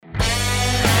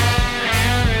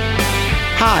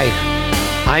Hi,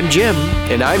 I'm Jim.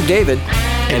 And I'm David.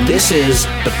 And this is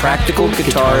the Practical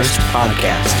Guitarist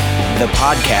Podcast. The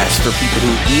podcast for people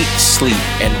who eat, sleep,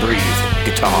 and breathe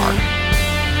guitar.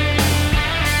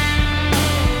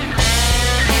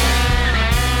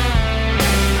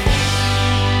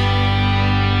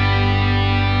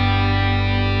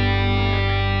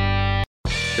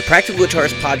 The Practical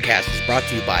Guitarist Podcast is brought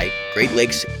to you by Great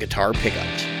Lakes Guitar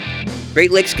Pickups. Great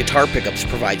Lakes Guitar Pickups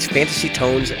provides fantasy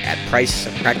tones at prices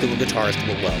a practical guitarist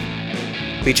will love.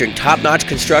 Featuring top-notch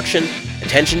construction,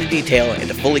 attention to detail, and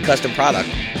a fully custom product,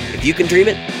 if you can dream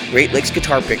it, Great Lakes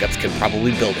Guitar Pickups can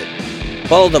probably build it.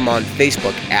 Follow them on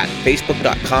Facebook at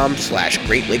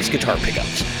facebook.com/Great Lakes Guitar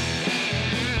Pickups.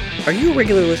 Are you a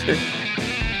regular listener?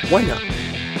 Why not?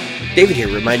 David here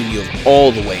reminding you of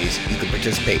all the ways you can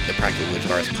participate in the Practical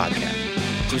Guitarist Podcast.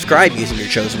 Subscribe using your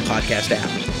chosen podcast app.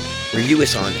 Review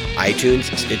us on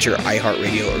iTunes, Stitcher,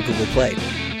 iHeartRadio, or Google Play.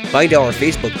 Find our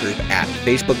Facebook group at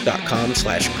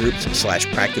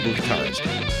facebook.com/groups/Practical Guitarist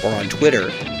or on Twitter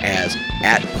as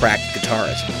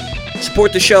 @PractGuitarist.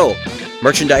 Support the show.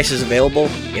 Merchandise is available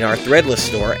in our Threadless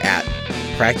store at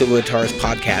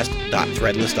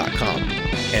practicalguitaristpodcast.threadless.com.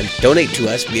 And donate to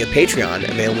us via Patreon,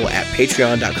 available at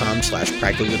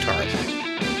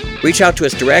patreon.com/practicalguitarist. Reach out to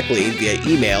us directly via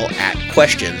email at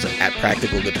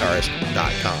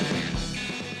questions@practicalguitarist.com.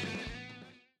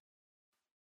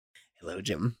 Hello,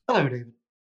 Jim. Hello, David.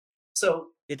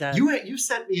 So You you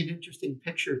sent me an interesting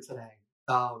picture today.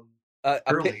 a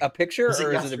Early. picture, Was it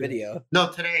or is it a yesterday? video?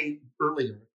 No, today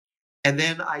earlier, and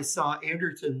then I saw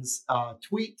Anderton's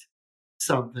tweet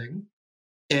something,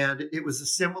 and it was a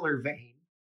similar vein.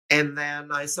 And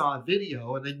then I saw a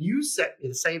video, and then you sent me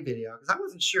the same video because I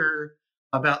wasn't sure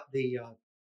about the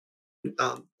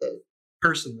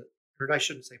person that, or I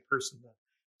shouldn't say person, the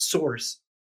source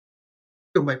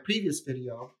of my previous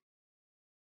video,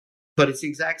 but it's the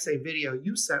exact same video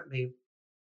you sent me.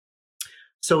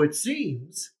 So it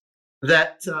seems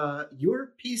that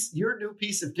your new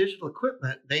piece of digital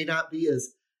equipment may not be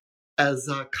as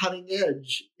cutting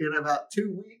edge in about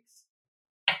 2 weeks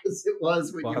as it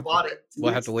was when you bought it.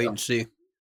 We'll have to wait and see.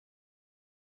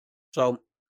 So,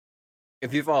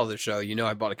 if you follow the show, you know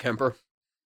I bought a Kemper.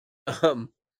 I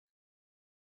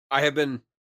have been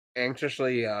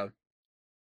anxiously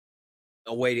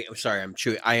awaiting. I'm sorry, I'm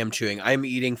chewing. I am chewing. I'm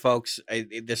eating, folks.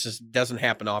 This doesn't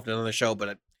happen often on the show,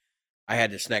 but I had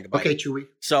to snag a bite. Okay, Chewy.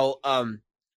 So,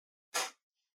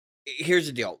 here's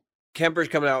the deal. Kemper's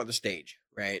coming out with the stage,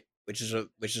 right? Which is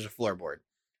a floorboard.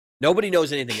 Nobody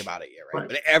knows anything about it yet, right?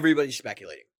 But everybody's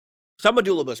speculating. So I'm gonna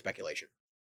do a little bit of speculation.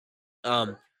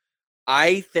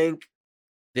 I think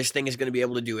this thing is going to be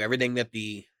able to do everything that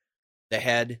the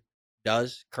head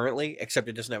does currently, except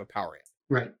it doesn't have a power amp.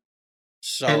 Right.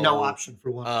 So, And no option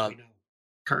for one that we know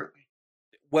currently.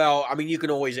 Well, I mean, you can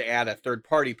always add a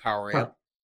third-party power amp.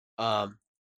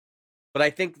 But I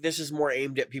think this is more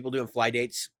aimed at people doing fly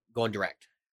dates, going direct,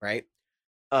 right?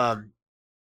 And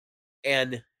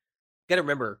you got to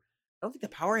remember, I don't think the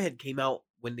power head came out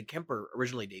when the Kemper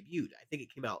originally debuted. I think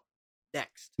it came out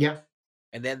next. Yeah.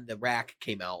 And then the rack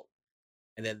came out,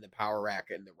 and then the power rack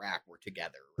and the rack were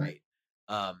together, right?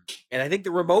 And I think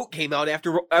the remote came out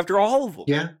after all of them.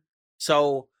 Yeah.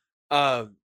 So,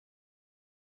 the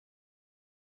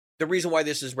reason why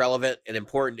this is relevant and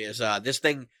important is this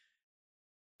thing's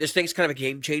kind of a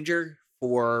game changer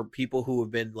for people who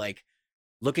have been like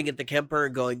looking at the Kemper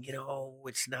and going,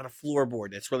 it's not a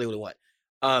floorboard. That's really what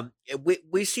I want.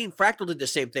 We've seen Fractal did the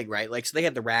same thing, right? Like, so they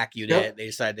had the rack unit. Yep. And they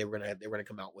decided they were gonna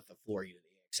come out with the floor unit, the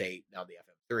X8, now the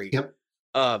FM3. Yep.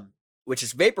 Which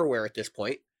is vaporware at this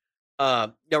point.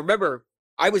 Now remember,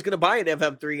 I was gonna buy an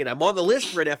FM3, and I'm on the list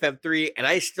for an FM3, and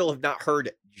I still have not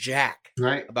heard jack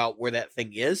about where that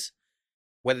thing is,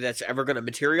 whether that's ever gonna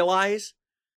materialize.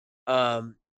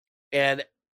 And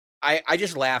I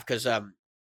just laugh because I'll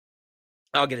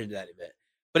get into that in a bit.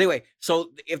 But anyway,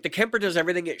 so if the Kemper does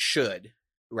everything it should,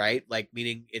 right? Like,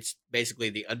 meaning it's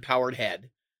basically the unpowered head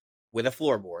with a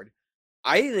floorboard,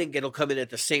 I think it'll come in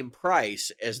at the same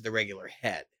price as the regular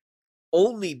head.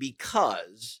 Only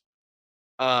because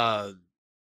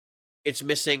it's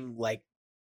missing like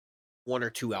 1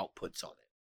 or 2 outputs on it.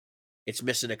 It's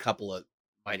missing a couple of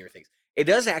minor things. It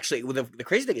does actually, the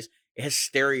crazy thing is, it has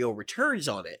stereo returns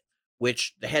on it,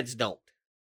 which the heads don't.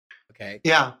 Okay?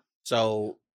 Yeah.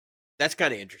 So that's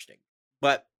kind of interesting.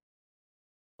 But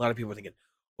a lot of people are thinking,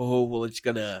 oh, well, it's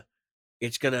gonna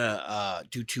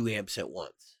do 2 amps at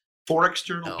once. 4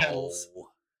 external pedals,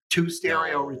 2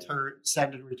 stereo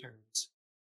send and returns.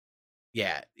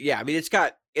 Yeah. I mean, it's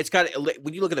got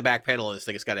when you look at the back panel of this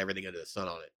thing, it's got everything under the sun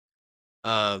on it.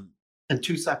 And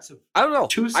 2 sets of I don't know.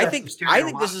 I think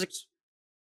this is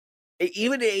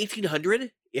even at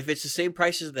 1800, if it's the same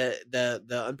price as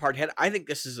the unparred head, I think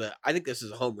this is a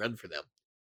home run for them.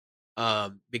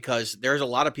 Because there's a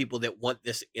lot of people that want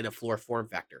this in a floor form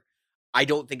factor. I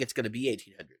don't think it's going to be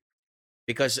 1800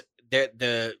 because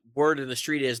the word in the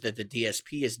street is that the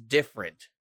DSP is different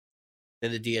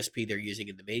than the DSP they're using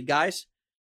in the main guys.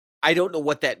 I don't know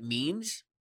what that means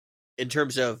in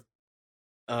terms of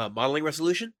modeling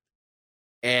resolution,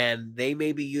 and they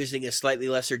may be using a slightly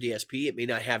lesser DSP. It may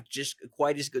not have just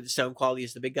quite as good sound quality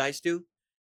as the big guys do,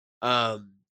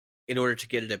 in order to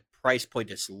get at a price point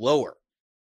that's lower.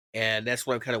 And that's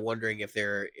what I'm kind of wondering if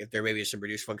there maybe is some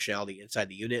reduced functionality inside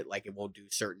the unit, like it won't do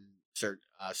certain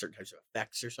types of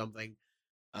effects or something,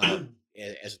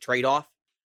 as a trade off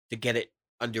to get it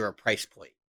under a price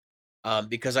point.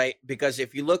 Because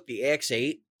if you look, the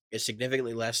AX8 is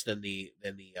significantly less than the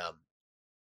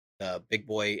big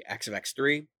boy Active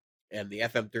X3, and the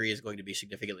FM3 is going to be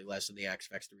significantly less than the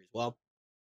Active X3 as well,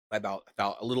 by about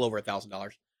a little over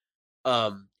 $1,000.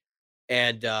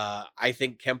 And I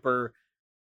think Kemper.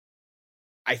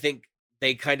 I think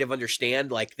they kind of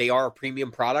understand, like, they are a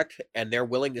premium product and they're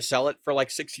willing to sell it for like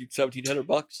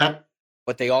 $1,600-$1,700,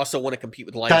 but they also want to compete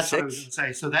with Line That's 6. what I was going to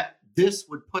say. So that this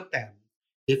would put them,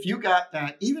 if you got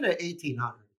that, even at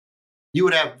 1800, you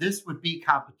would have, this would be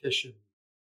competition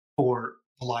for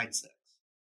the Line 6.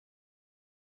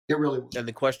 It really would. And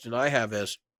the question I have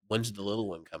is, when's the little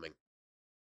one coming?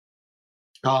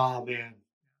 Oh, man.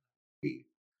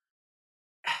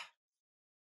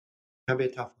 That'd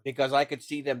be a tough one. Because I could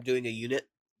see them doing a unit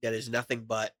that is nothing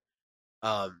but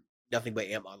amp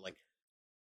modeling.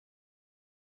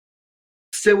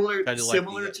 Similar Kinda like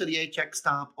similar to the HX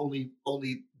Stomp, only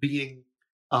being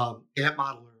amp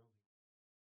modeler.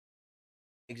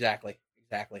 Exactly.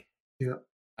 Yeah.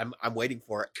 I'm waiting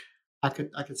for it. I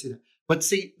could see that. But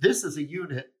see, this is a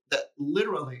unit that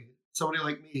literally somebody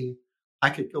like me,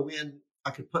 I could go in,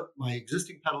 I could put my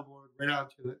existing pedal board right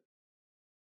onto it,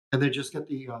 and then just get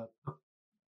the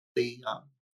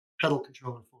pedal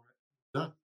controller for it.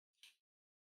 Done.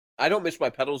 I don't miss my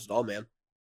pedals at all, man.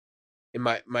 In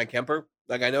my Kemper,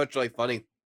 like, I know it's really funny.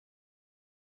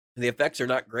 The effects are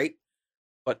not great,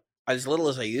 but as little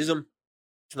as I use them,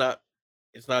 it's not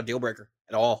a deal breaker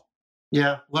at all.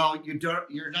 Yeah. Well,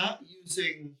 you're not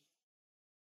using.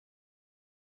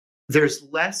 There's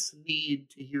less need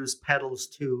to use pedals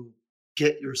to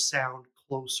get your sound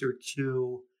closer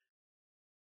to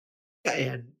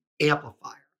an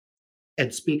amplifier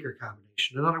and speaker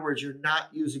combination. In other words, you're not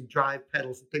using drive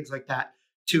pedals and things like that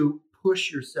to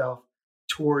push yourself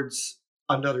towards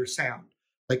another sound,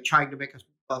 like trying to make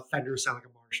a Fender sound like a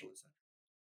Marshall, etc.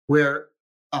 Where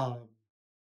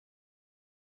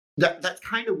that's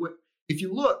kind of what, if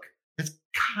you look, that's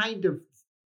kind of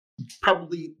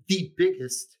probably the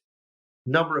biggest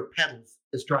number of pedals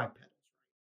is drive pedals,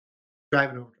 drive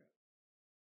and overdrive.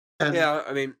 And Yeah,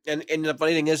 I mean, and the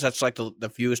funny thing is, that's like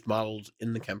the fewest models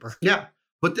in the Kemper. yeah,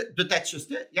 but that's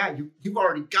just it. Yeah, you've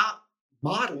already got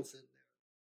models in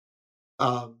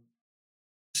there.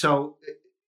 So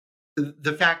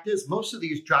the fact is, most of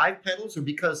these drive pedals are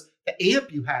because the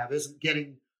amp you have isn't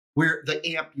getting where the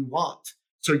amp you want.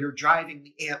 So you're driving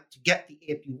the amp to get the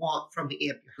amp you want from the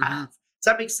amp you have. Does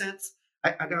that make sense?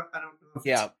 I don't know. If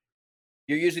Yeah,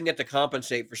 you're using it to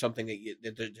compensate for something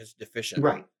that's deficient,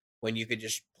 right. When you could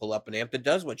just pull up an amp that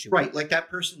does what you Right, want. like that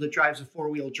person that drives a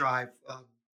 4-wheel drive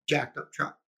jacked up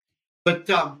truck, but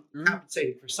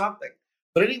compensating for something.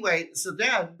 But anyway, so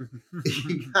then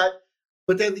you got,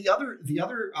 but then the other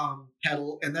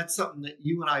pedal, and that's something that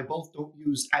you and I both don't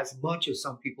use as much as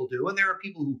some people do. And there are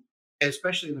people who,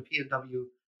 especially in the PNW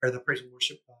or the praise and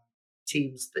worship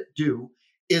teams, that do,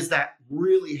 is that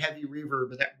really heavy reverb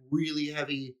and that really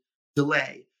heavy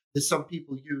delay that some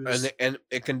people use. And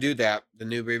it can do that. The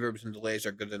new reverbs and delays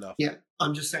are good enough. Yeah,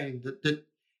 I'm just saying that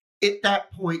at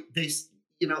that point, they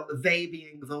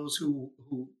being those who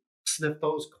sniff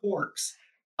those corks,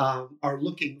 are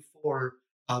looking for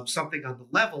something on the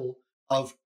level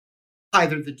of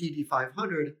either the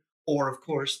DD500 or, of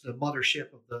course, the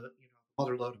mothership of the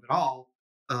mother lode of it all.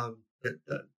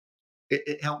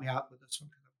 It helped me out with this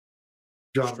one.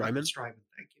 Strymon? Strymon,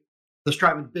 thank you. The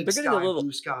Strymon Big Sky,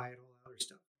 Blue Sky, and all that other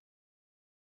stuff.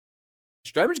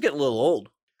 Strymon's getting a little old.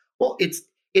 Well, it's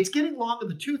getting long in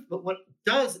the tooth, but what it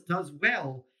does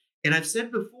well. And I've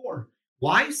said before,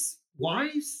 why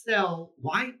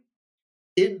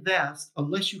invest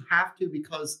unless you have to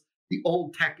because the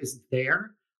old tech isn't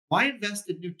there? Why invest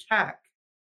in new tech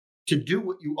to do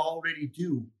what you already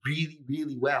do really,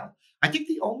 really well? I think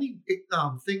the only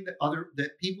thing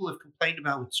that people have complained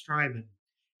about with Strymon,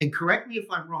 and correct me if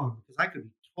I'm wrong because I could be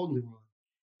totally wrong,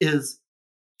 is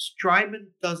Strymon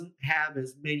doesn't have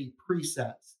as many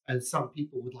presets as some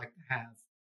people would like to have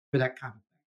for that kind of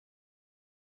thing.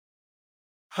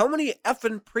 How many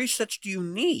effing presets do you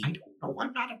I need? don't know.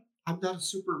 I'm not a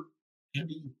super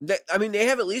heavy. I mean, they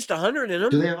have at least 100 in Do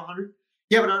them. they have 100?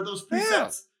 Yeah, but are those Yeah.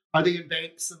 presets? Are they in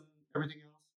banks and everything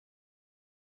else?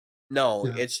 No,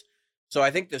 Yeah. it's so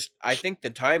I think the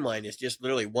timeline is just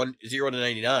literally 0 to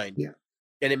 99. Yeah.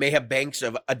 And it may have banks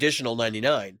of additional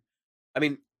 99. I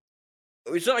mean,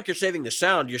 it's not like you're saving the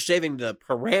sound, you're saving the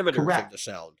parameters of the Correct.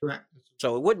 sound. Correct.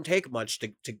 So it wouldn't take much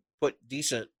to put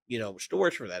decent,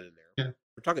 storage for that in there. Yeah.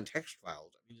 We're talking text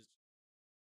files. I mean,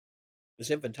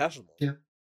 it's infinitesimal. Yeah.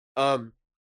 Um,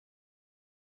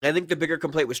 I think the bigger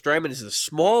complaint with Strymon is the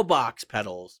small box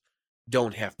pedals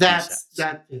don't have presets.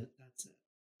 That's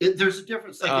it. There's a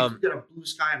difference. Like if you get a blue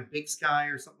sky and a big sky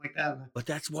or something like that. But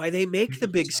that's why they make the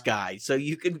big sky, so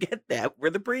you can get that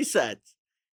with the presets.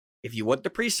 If you want the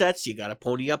presets, you got to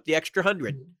pony up the extra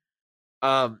 100.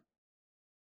 Mm-hmm.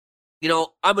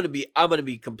 I'm gonna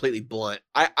be completely blunt.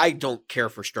 I don't care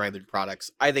for Strymon products.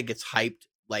 I think it's hyped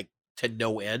like to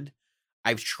no end.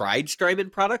 I've tried Strymon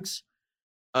products.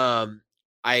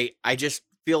 I just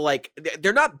feel like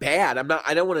they're not bad.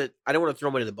 I don't want to throw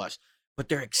them under the bus, but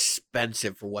they're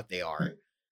expensive for what they are. Right.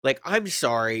 Like, I'm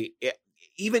sorry,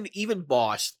 even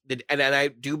Boss, and I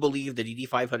do believe the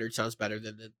DD500 sounds better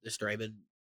than the Strymon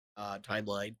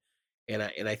timeline, and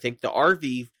I think the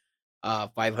RV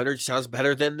 500 sounds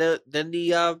better than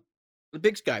the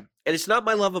Big Sky. And it's not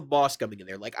my love of Boss coming in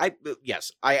there. Like, I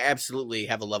absolutely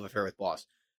have a love affair with Boss,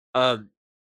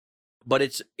 but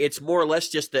it's more or less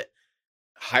just that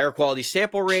higher quality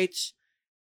sample rates,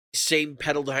 same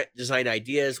pedal design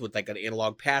ideas with like an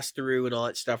analog pass through and all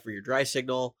that stuff for your dry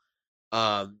signal.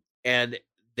 And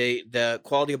the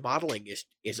quality of modeling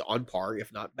is on par,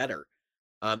 if not better.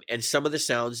 And some of the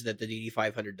sounds that the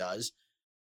DD500 does,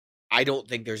 I don't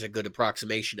think there's a good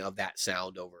approximation of that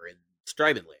sound over in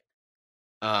Strymon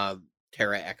land.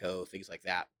 Terra Echo, things like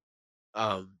that.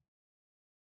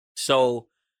 So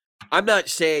I'm not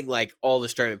saying like all the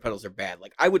Strymon pedals are bad.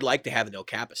 Like, I would like to have an El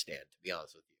Kappa stand, to be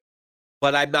honest with you,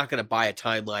 but I'm not going to buy a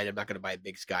timeline. I'm not going to buy a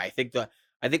Big Sky. I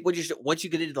think once you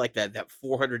get into like that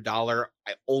 $400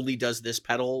 I only does this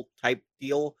pedal type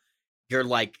deal,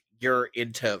 you're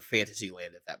into fantasy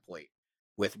land at that point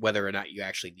with whether or not you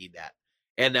actually need that.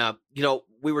 And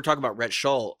we were talking about Rhett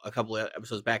Shull a couple of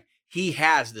episodes back. He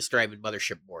has the Strymon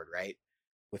mothership board, right,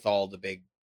 with all the big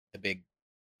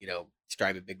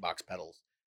Strymon big box pedals.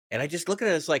 And I just look at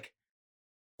it as like,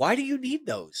 why do you need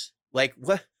those? Like,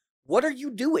 what are you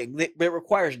doing that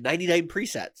requires 99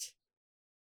 presets?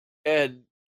 And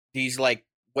these like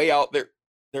way out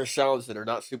there sounds that are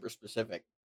not super specific.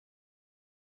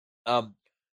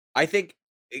 I think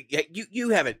you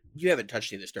haven't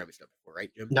touched any of the Strymon stuff before,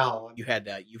 right, Jim? No. You've had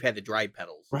the dried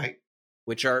pedals, Right.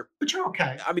 Which are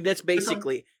okay. I mean, that's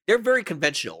basically they're very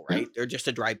conventional, right? Yeah. They're just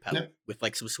a dried pedal Yeah. with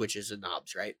like some switches and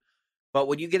knobs, right? But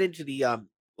when you get into the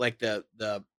like the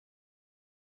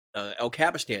El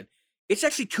Kappa stand, it's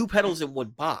actually two pedals in one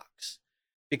box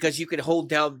because you can hold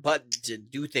down buttons and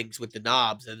do things with the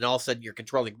knobs, and then all of a sudden you're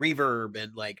controlling reverb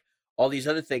and like all these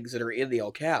other things that are in the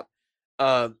El Cap,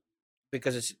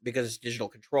 because it's digital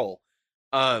control.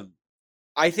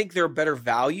 I think there are better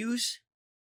values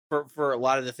for a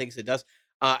lot of the things it does.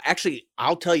 Actually,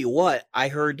 I'll tell you what, I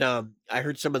heard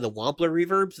some of the Wampler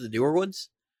reverbs, the newer ones,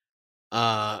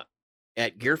 at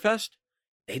Gearfest.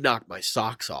 They knocked my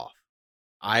socks off.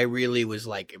 I really was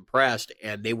like impressed,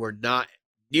 and they were not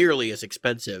nearly as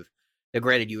expensive. Now,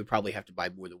 granted, you would probably have to buy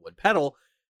more than one pedal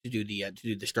to do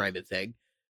the Strymon thing,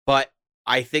 but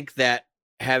I think that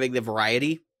having the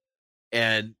variety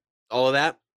and all of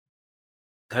that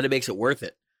kind of makes it worth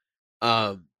it.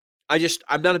 I'm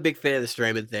not a big fan of the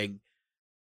Strymon thing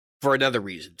for another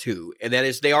reason too, and that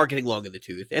is they are getting long in the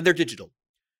tooth and they're digital.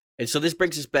 And so this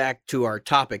brings us back to our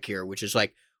topic here, which is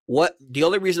like, what the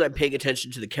only reason I'm paying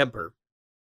attention to the Kemper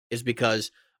is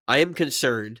because I am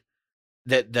concerned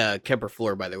that the Kemper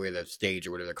floor, by the way, the stage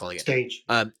or whatever they're calling it, stage.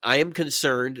 I am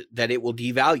concerned that it will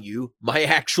devalue my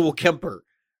actual Kemper,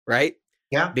 right?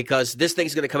 Yeah. Because this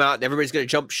thing's going to come out and everybody's going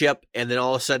to jump ship, and then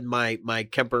all of a sudden my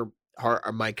Kemper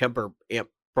amp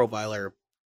profiler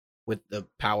with the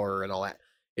power and all that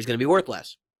is going to be worth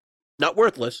less. Not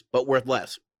worthless, but worth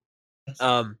less.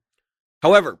 Yes.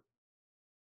 However,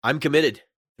 I'm committed.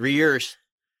 3 years.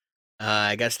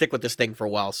 I got to stick with this thing for a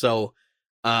while. So,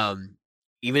 even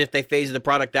if they phase the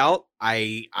product out,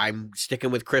 I'm sticking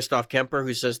with Christoph Kemper,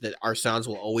 who says that our sounds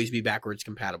will always be backwards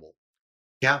compatible.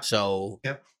 Yeah. So,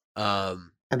 yeah.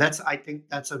 And I think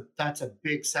that's a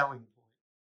big selling point.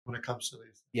 when it comes to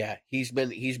these. Yeah, he's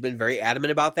been very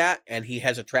adamant about that, and he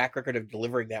has a track record of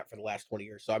delivering that for the last 20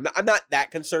 years. So I'm not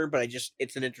that concerned, but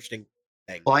it's an interesting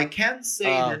thing. Well, I can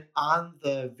say Uh that on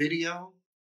the video,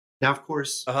 now of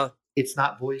course huh. it's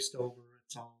not voiced over.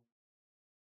 It's all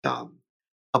um,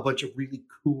 a bunch of really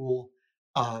cool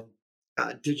um,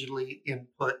 digitally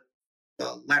input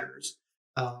letters.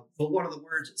 But one of the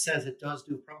words it says it does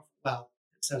do profile. Well,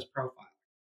 it says profile.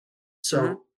 Hmm.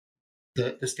 So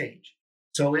the stage.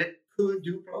 So it could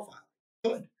do profile.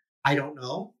 Could. I don't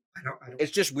know. I don't.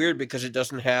 It's just weird because it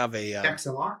doesn't have a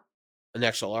XLR. an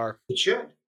XLR. It should.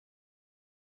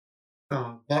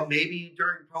 But maybe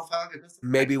during profiling it doesn't.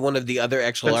 Maybe one of the other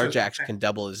That's what I XLR was gonna jacks say. can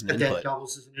double as an And that input.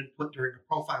 doubles as an input during the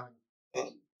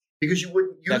profiling. Because you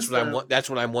wouldn't use them That's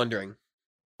what I'm wondering.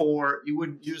 you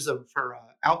wouldn't use them for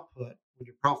output when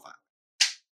you're profiling.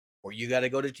 Or you got to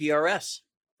go to TRS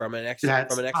from an That's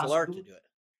XLR possible. to do it.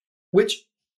 Which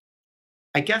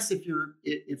I guess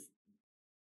if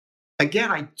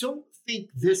again, I don't think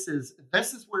this is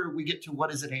where we get to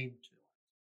what is it aimed to.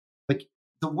 Like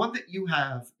the one that you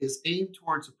have is aimed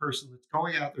towards a person that's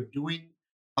going out, they're doing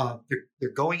they're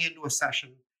going into a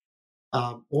session,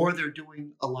 or they're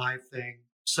doing a live thing.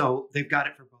 So they've got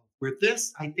it for both. Where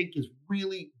this, I think, is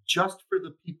really just for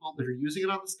the people that are using it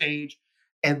on the stage,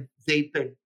 and they've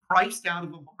been priced out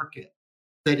of a market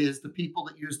that is the people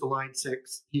that use the Line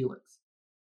 6 Helix.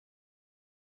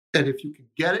 And if you can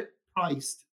get it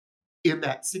priced in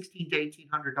that $1,600 to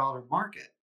 $1,800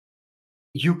 market,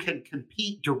 you can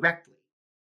compete directly,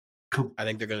 I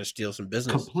think they're going to steal some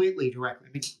business. completely directly.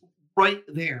 I mean, right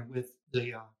there with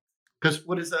the because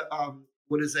what is a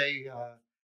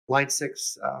Line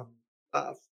 6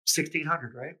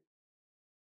 1600, right?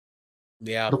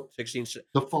 Yeah, The 16.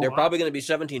 the full They're line probably going to be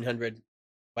 1700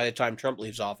 by the time Trump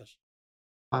leaves office.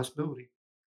 possibility,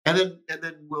 and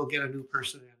then we'll get a new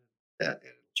person in, and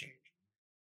it'll change.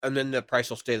 And then the price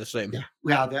will stay the same. Yeah,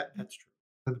 well, that's true.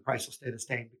 And the price will stay the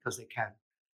same because they can.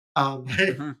 Um,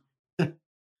 Hmm.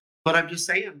 but I'm just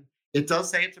saying, it does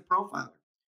say it's a profiler.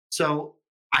 So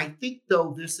I think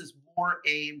though this is more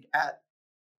aimed at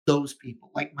those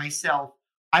people like myself.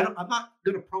 I'm not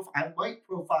going to profile. I might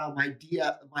profile my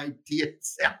dia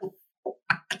self.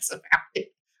 That's about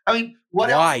it. I mean, what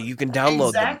else? Why? You can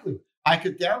download them. Exactly. I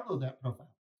could download that profile,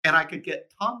 and I could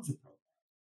get tons of profiles.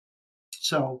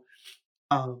 So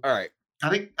All right. I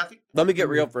think. Let me get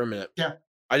real for a minute. Yeah.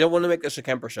 I don't want to make this a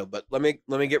Kemper show, but let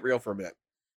me get real for a minute.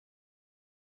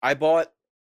 I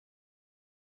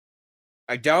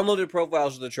downloaded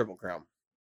profiles of the Triple Crown.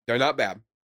 They're not bad,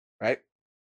 right?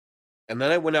 And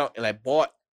then I went out and I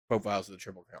bought profiles of the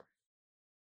Triple Crown.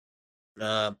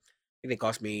 I think they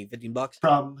cost me $15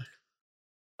 From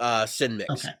Sin Mix.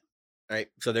 okay. Right?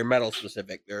 So they're metal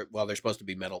specific. They're supposed to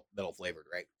be metal flavored,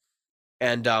 right?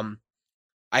 And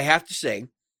I have to say,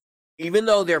 even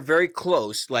though they're very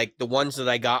close, like the ones that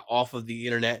I got off of the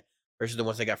internet versus the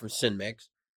ones I got from Sin Mix,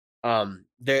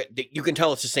 you can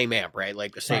tell it's the same amp, right?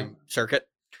 Like the same circuit.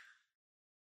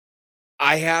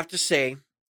 I have to say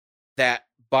that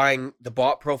buying the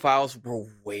bought profiles were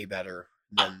way better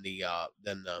than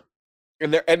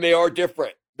and they are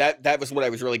different. That was what I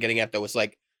was really getting at though. It's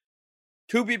like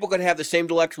two people could have the same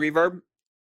deluxe reverb,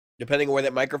 depending on where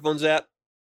that microphone's at,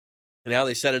 and how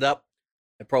they set it up.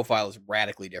 The profile is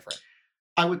radically different.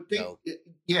 I would think,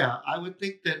 yeah, I would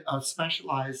think that a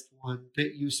specialized one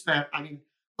that you spent. I mean,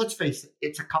 let's face it,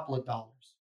 it's a couple of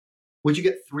dollars. Would you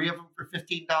get 3 of them for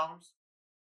 $15?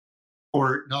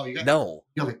 Or no, you got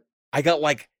like I got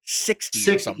like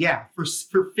 60 or something. Yeah, for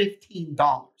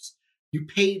 $15. You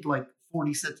paid like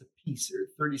 40 cents a piece or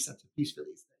 30 cents a piece for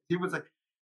these things. It was like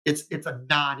it's a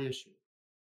non-issue.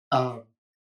 And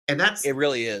it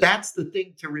really is. That's the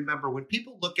thing to remember when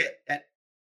people look at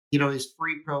these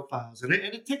free profiles, and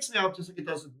it ticks me off just like it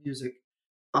does with music,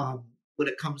 when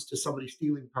it comes to somebody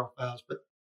stealing profiles. But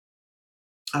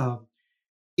um,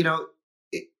 you know,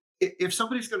 if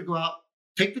somebody's going to go out,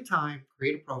 take the time,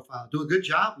 create a profile, do a good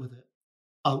job with it.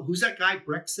 Who's that guy?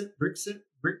 Brix?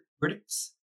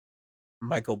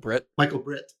 Michael Britt. Michael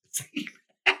Britt.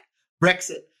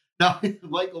 Brexit. No,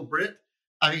 Michael Britt.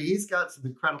 I mean, he's got some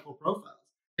incredible profiles,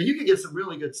 and you can get some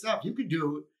really good stuff. You can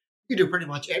do pretty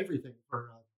much everything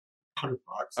for $100.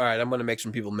 All right, I'm going to make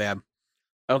some people mad.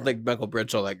 I don't think Michael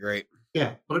Britt's all that great.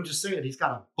 Yeah, but I'm just saying he's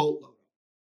got a boatload.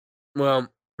 Well,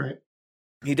 right.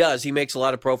 He does. He makes a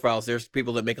lot of profiles. There's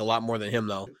people that make a lot more than him,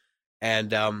 though.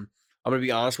 And I'm going to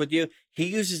be honest with you. He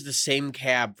uses the same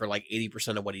cab for like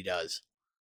 80% of what he does.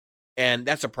 And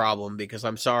that's a problem because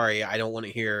I'm sorry, I don't want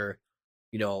to hear,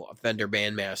 a Fender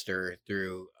Bandmaster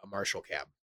through a Marshall cab,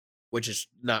 which is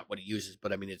not what he uses.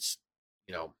 But I mean, it's,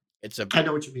 it's a. I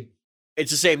know what you mean.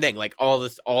 it's the same thing. Like all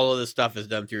of this stuff is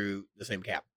done through the same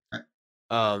cab. Right.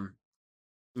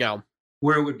 Now,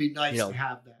 where it would be nice you know, to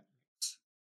have that.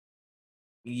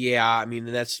 yeah, I mean,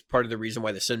 that's part of the reason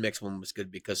why the Synmix one was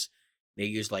good, because they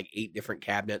used like 8 different To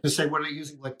cabinets, say, what are they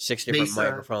using? Like 6 different Mesa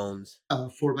microphones,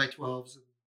 4x12s, and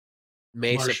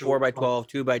Mesa Marshall. 4x12,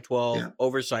 2x12, Yeah.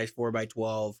 oversized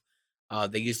 4x12.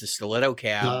 They used the stiletto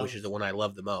cab, which is the one I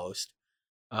love the most.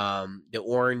 The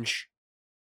orange,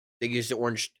 they used the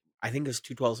orange. I think it was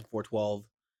 212s and 412.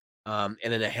 And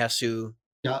then a Hesu,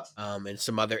 Yeah. and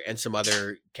some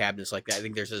other cabinets like that. I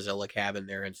think there's a Zilla cab in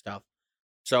there and stuff.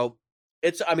 So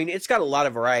I mean, it's got a lot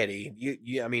of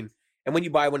variety. I mean, and when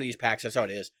you buy one of these packs, that's how it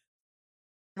is.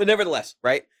 But nevertheless,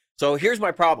 right? So here's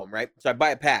my problem, right? So I buy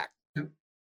a pack. Yep.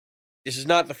 This is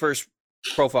not the first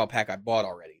profile pack I bought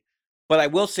already. But I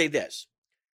will say this.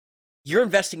 You're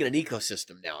investing in an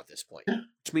ecosystem now at this point,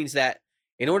 which means that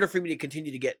in order for me to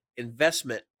continue to get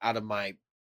investment out of my,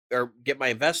 or get my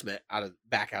investment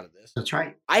back out of this, That's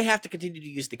right. I have to continue to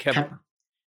use the Kemper. Kemper.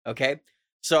 Okay?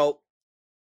 So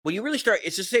when you really start,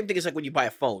 it's the same thing as like when you buy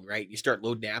a phone, right? You start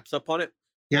loading apps up on it.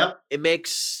 Yep. It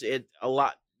makes it a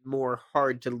lot more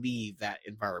hard to leave that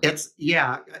environment.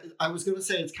 I was going to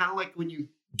say, it's kind of like when you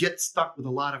get stuck with a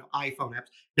lot of iPhone apps.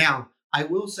 Now, I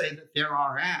will say that there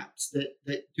are apps that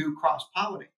do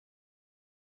cross-pollinate.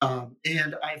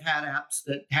 And I've had apps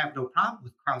that have no problem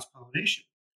with cross-pollination.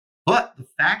 But the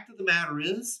fact of the matter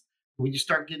is, when you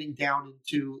start getting down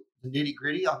into the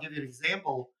nitty-gritty, I'll give you an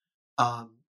example.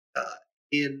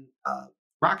 In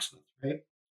Rocksmith, right?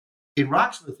 In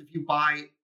Rocksmith, if you buy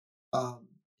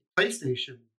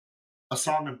PlayStation, a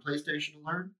song on PlayStation to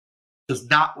learn does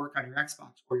not work on your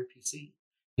Xbox or your PC.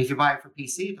 If you buy it for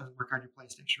PC, it doesn't work on your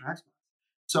PlayStation or Xbox.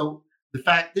 So the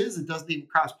fact is, it doesn't even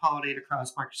cross-pollinate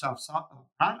across Microsoft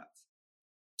products.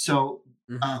 So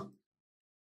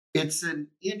it's an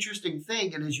interesting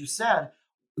thing. And as you said,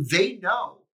 they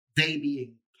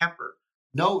being Kemper,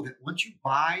 know that once you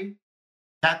buy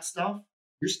that stuff,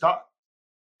 you're stuck.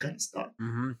 Kind of stuck.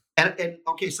 Mm-hmm. And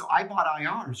okay, so I bought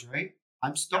IRs, right?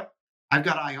 I'm stuck. I've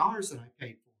got IRs that I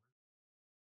paid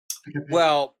for.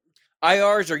 Well,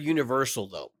 IRs are universal,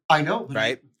 though. I know, but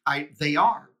right? They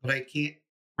are, but I can't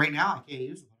right now. I can't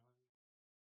use them.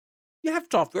 You have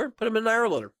software. Put them in an IR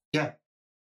loader. Yeah.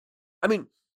 I mean,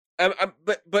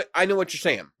 but I know what you're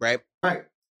saying, right? Right.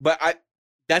 But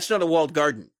that's not a walled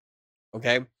garden.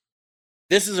 Okay.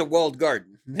 This is a walled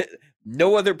garden.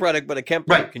 No other product but a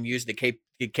Kemper can use the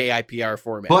KIPR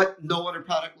format. But no other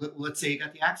product. Let's say you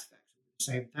got the Axifex,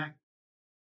 same thing.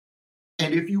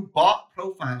 And if you bought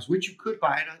profiles, which you could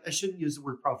buy, and I shouldn't use the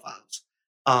word profiles.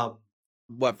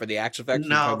 What, for the Axifex?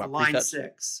 No, the Line presets?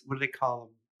 6. What do they call them?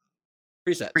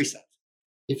 Presets. Presets.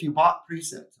 If you bought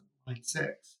presets on Line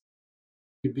 6,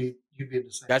 you'd be in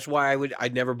the same. That's why I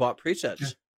never bought presets. Yeah.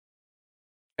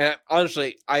 And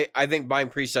honestly, I think buying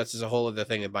presets is a whole other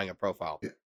thing than buying a profile. Yeah.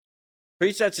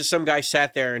 Presets is some guy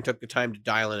sat there and took the time to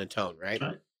dial in a tone, right?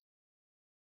 Right.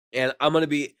 And I'm gonna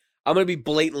be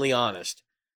blatantly honest.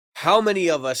 How many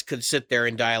of us could sit there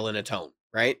and dial in a tone,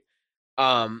 right?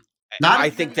 I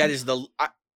think that is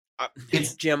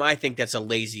Jim. I think that's a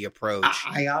lazy approach.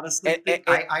 I honestly think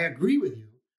I agree with you.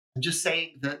 I'm just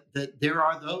saying that there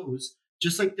are those,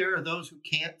 just like there are those who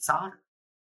can't solder.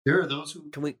 There are those who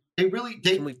they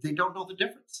don't know the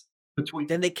difference between.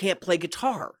 Then they can't play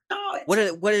guitar. No,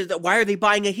 why are they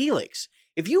buying a Helix?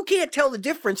 If you can't tell the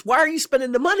difference, why are you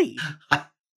spending the money?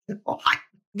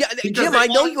 Yeah, Jim, I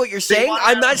know what you're saying.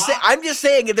 I'm just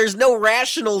saying there's no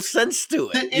rational sense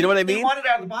to it. You know what I mean? They want it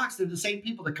out of the box. They're the same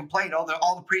people that complain all the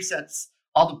presets,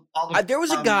 there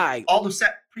was a guy. All the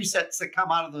presets that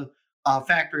come out of the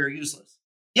factory are useless.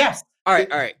 Yes. All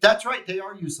right. That's right. They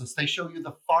are useless. They show you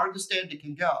the farthest end it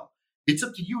can go. It's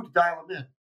up to you to dial them in.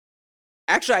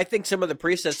 Actually, I think some of the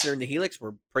presets that are in the Helix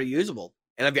were pretty usable,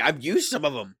 and I've used some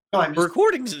of them for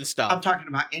recordings and stuff. I'm talking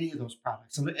about any of those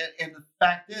products, and the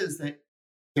fact is that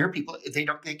there are people they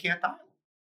can't dial them.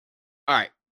 All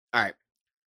right.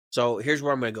 So here's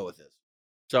where I'm going to go with this.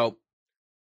 So,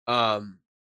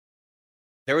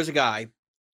 there was a guy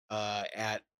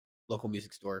at local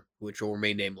music store, which will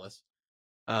remain nameless,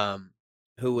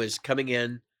 who was coming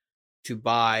in to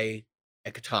buy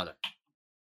a katana.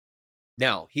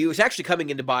 Now, he was actually coming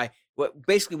in to buy what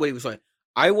he was saying.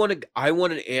 I want an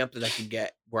amp that I can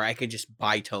get where I can just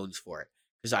buy tones for it,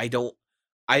 because how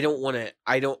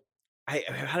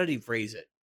did he phrase it?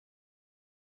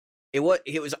 It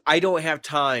was I don't have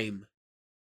time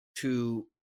to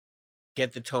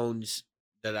get the tones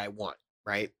that I want,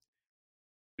 right?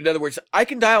 In other words, I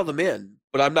can dial them in,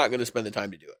 but I'm not going to spend the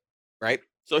time to do it, right?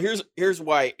 So here's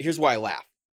why I laugh.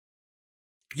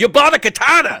 You bought a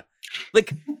katana.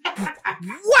 Like,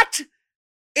 what?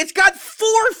 It's got 4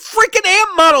 freaking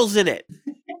amp models in it.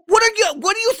 What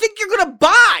do you think you're gonna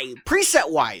buy preset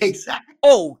wise? Exactly.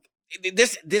 Oh,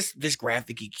 this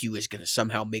graphic EQ is gonna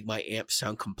somehow make my amp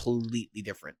sound completely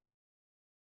different.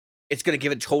 It's gonna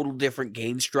give it total different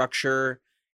gain structure.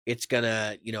 It's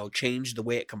gonna, change the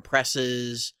way it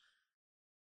compresses.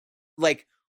 Like,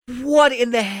 what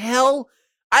in the hell?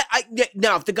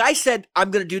 Now, if the guy said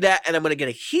I'm gonna do that and I'm gonna get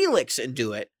a Helix and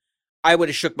do it, I would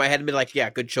have shook my head and been like, yeah,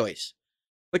 good choice.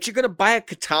 But you're going to buy a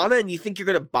katana and you think you're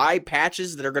going to buy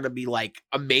patches that are going to be like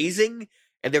amazing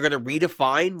and they're going to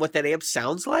redefine what that amp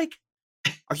sounds like?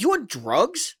 Are you on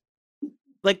drugs?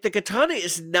 Like, the katana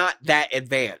is not that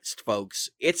advanced, folks.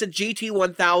 It's a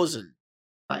GT1000.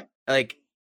 Right. Like,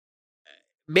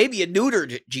 maybe a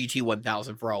neutered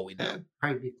GT1000 for all we know.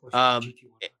 Probably be close to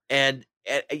GT1000. And,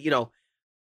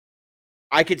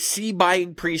 I could see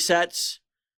buying presets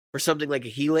for something like a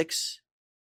Helix.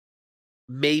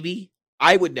 Maybe.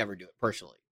 I would never do it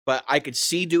personally, but I could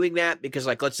see doing that because,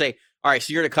 like, let's say, all right,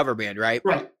 so you're in a cover band, right?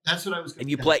 Right. That's what I was going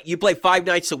to And you play 5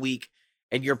 nights a week,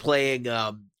 and you're playing,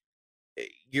 one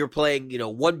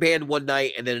band one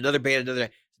night and then another band another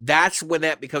night. That's when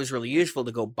that becomes really useful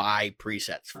to go buy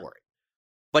presets for it.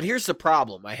 But here's the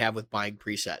problem I have with buying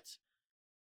presets.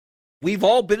 We've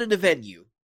all been in a venue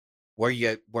where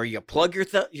you plug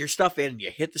your stuff in and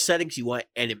you hit the settings you want,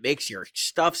 and it makes your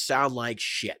stuff sound like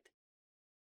shit.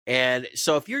 And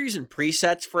so if you're using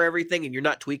presets for everything and you're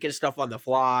not tweaking stuff on the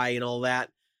fly and all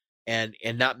that and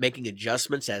not making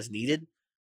adjustments as needed.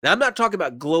 Now, I'm not talking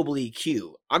about global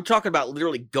EQ. I'm talking about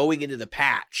literally going into the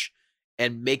patch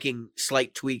and making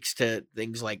slight tweaks to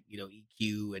things like,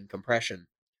 EQ and compression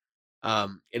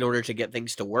in order to get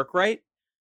things to work right.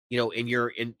 In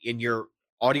your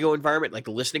audio environment, like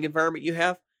the listening environment you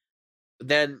have,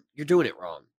 then you're doing it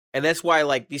wrong. And that's why,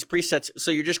 like, these presets,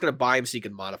 so you're just going to buy them so you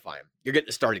can modify them. You're getting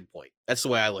the starting point. That's the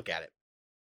way I look at it.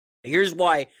 And here's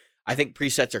why I think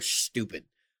presets are stupid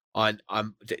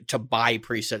to buy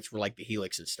presets for, like, the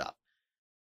Helix and stuff.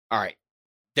 All right.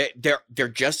 They're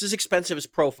just as expensive as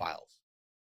profiles.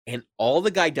 And all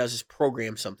the guy does is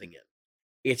program something in.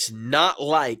 It's not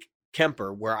like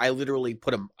Kemper, where I literally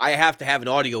I have to have an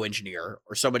audio engineer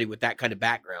or somebody with that kind of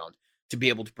background to be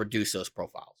able to produce those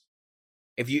profiles.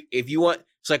 If you want,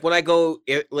 it's like when I go,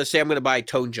 let's say I'm going to buy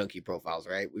Tone Junkie profiles,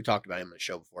 right? We talked about him on the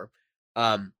show before.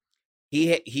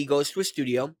 He goes to a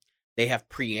studio. They have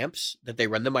preamps that they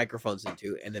run the microphones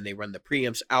into, and then they run the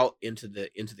preamps out into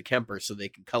the Kemper so they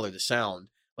can color the sound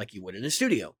like you would in a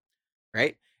studio,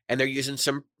 right? And they're using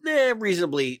some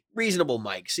reasonable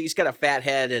mics. He's got a fat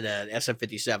head and an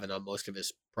SM57 on most of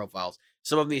his profiles.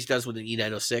 Some of them he does with an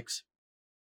E906.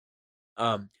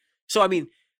 So I mean,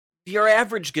 your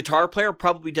average guitar player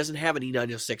probably doesn't have an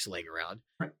E906 laying around.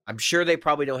 Right. I'm sure they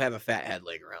probably don't have a fat head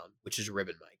laying around, which is a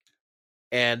ribbon mic.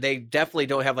 And they definitely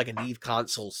don't have like a Neve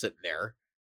console sitting there,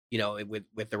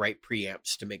 with the right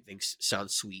preamps to make things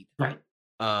sound sweet. Right.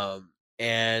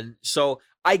 And so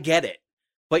I get it.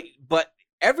 But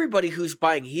everybody who's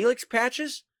buying Helix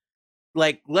patches,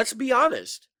 like, let's be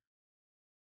honest.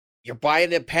 You're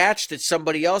buying a patch that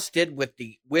somebody else did with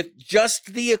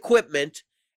just the equipment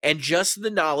and just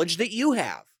the knowledge that you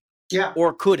have. Yeah.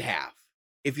 Or could have,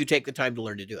 if you take the time to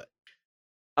learn to do it.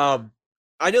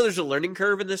 I know there's a learning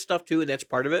curve in this stuff too, and that's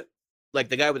part of it. Like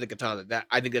the guy with the katana,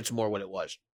 I think that's more what it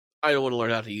was. I don't want to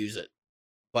learn how to use it,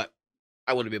 but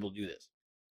I want to be able to do this.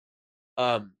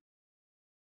 I'm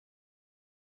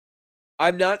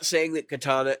not saying that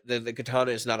the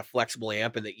katana is not a flexible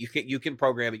amp and that you can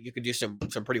program it. You can do some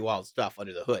pretty wild stuff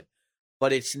under the hood,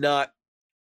 but it's not.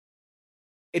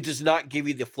 It does not give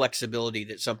you the flexibility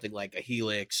that something like a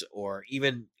Helix or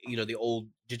even the old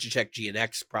Digitech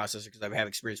GNX processor, because I have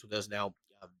experience with those now.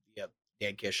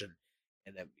 Dan Kish and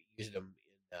I'm using them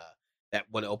in that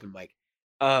one open mic.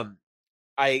 I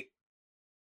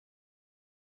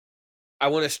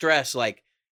want to stress, like,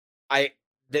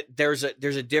 there's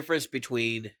a difference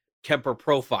between Kemper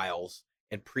profiles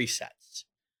and presets.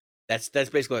 That's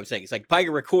basically what I'm saying. It's like buying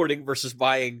a recording versus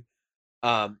buying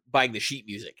the sheet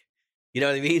music. You know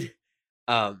what I mean?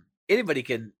 Anybody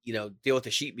can, deal with the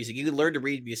sheet music. You can learn to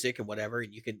read music and whatever,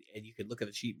 and you can look at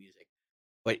the sheet music,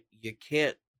 but you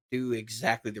can't do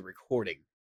exactly the recording.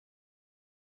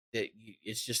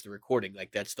 It's just the recording.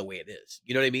 Like, that's the way it is.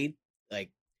 You know what I mean? Like,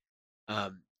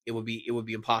 it would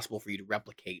be impossible for you to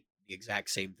replicate the exact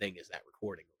same thing as that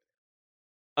recording.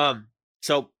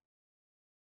 So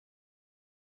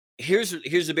here's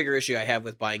the bigger issue I have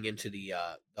with buying into the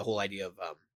whole idea of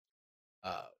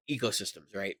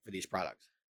ecosystems, right, for these products.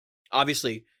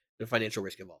 Obviously, the financial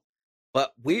risk involved,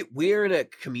 but we're in a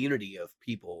community of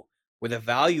people where the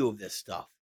value of this stuff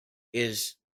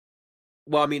is,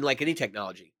 well, I mean, like any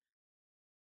technology,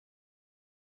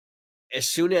 as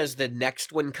soon as the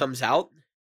next one comes out,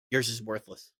 yours is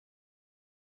worthless.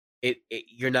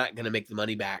 You're not going to make the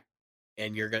money back,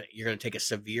 and you're gonna take a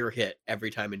severe hit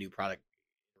every time a new product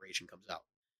iteration comes out.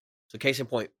 So case in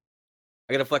point,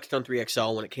 I got a Flextone 3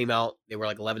 XL. When it came out, they were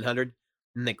like 1100,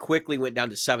 and they quickly went down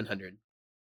to 700.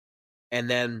 And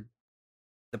then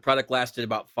the product lasted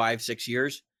about 5-6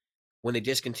 years. When they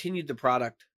discontinued the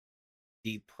product,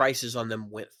 the prices on them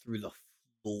went through the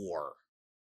floor.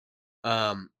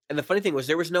 And the funny thing was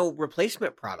there was no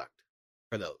replacement product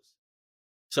for those.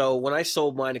 So when I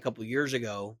sold mine a couple years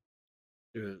ago,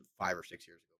 5 or 6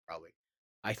 years ago probably,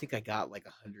 I think I got like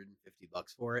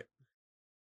 $150 for it,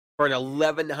 for an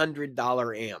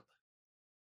 $1,100 amp.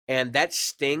 And that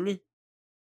sting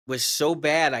was so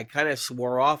bad, I kind of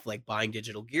swore off like buying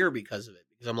digital gear because of it.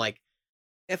 Because I'm like,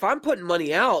 if I'm putting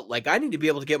money out, like I need to be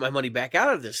able to get my money back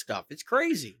out of this stuff. It's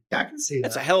crazy. Yeah, I can see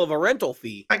That's that. a hell of a rental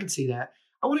fee. I can see that.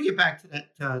 I want to get back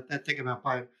to that thing about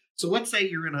buying. So let's say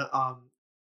you're in a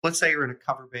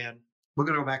cover band. We're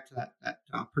going to go back to that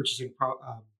purchasing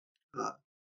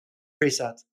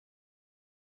presets.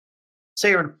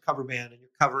 Say you're in a cover band and you're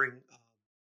covering,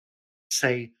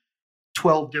 say,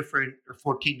 12 different or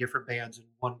 14 different bands in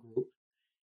one group,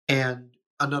 and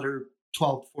another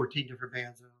 12, 14 different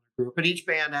bands in another group, and each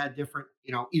band had different,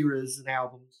 eras and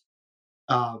albums.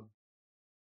 Um,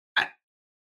 I,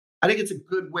 I think it's a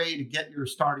good way to get your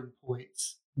starting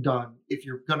points done if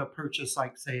you're going to purchase,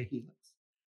 like, say, a Helix.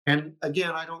 And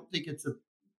again, I don't think it's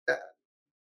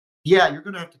yeah, you're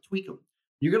going to have to tweak them.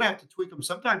 You're going to have to tweak them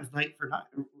sometimes night for night,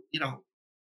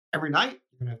 every night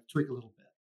you're going to have to tweak a little bit.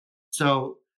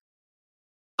 So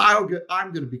I'm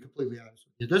going to be completely honest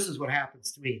with you. This is what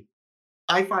happens to me.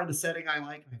 I find a setting I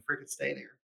like and I freaking stay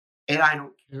there. And I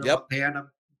don't care Yep. what band I'm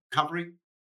covering.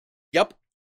 Yep.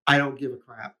 I don't give a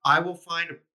crap. I will find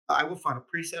a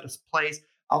preset, a place.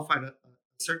 I'll find a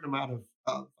certain amount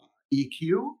of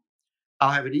EQ. I'll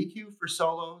have an EQ for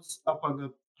solos up on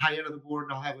the high end of the board,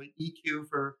 and I'll have an EQ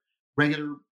for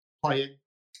regular playing,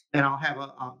 and I'll have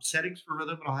a settings for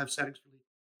rhythm, and I'll have settings for lead.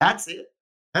 That's it.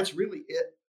 That's really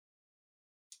it.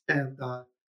 And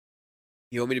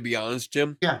You want me to be honest,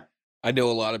 Jim? yeah, I know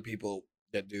a lot of people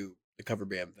that do the cover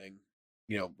band thing,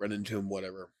 run into them,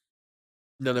 whatever.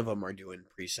 None of them are doing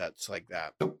presets like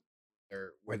that. Nope.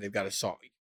 They're where they've got a song.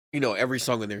 Every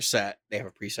song in their set, they have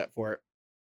a preset for it.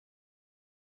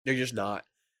 They're just not.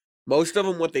 Most of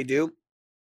them, what they do,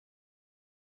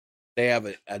 they have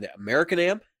an American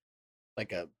amp,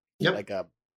 like a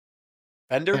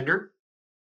Fender. Fender.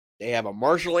 They have a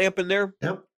Marshall amp in there.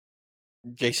 Yep.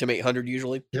 JSM 800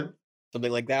 usually. Yep.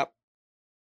 Something like that.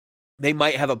 They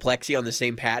might have a Plexi on the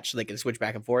same patch so they can switch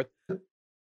back and forth. Yep.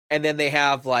 And then they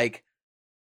have like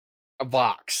a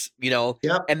Vox, Yep.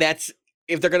 And that's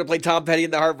if they're going to play Tom Petty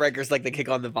and the Heartbreakers, like they kick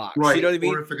on the Vox. Right. You know what I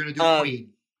mean? Or if they're going to do Queen.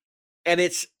 And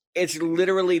it's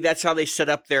literally, that's how they set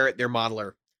up their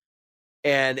modeler.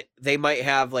 And they might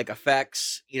have like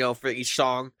effects, for each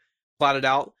song plotted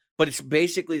out, but it's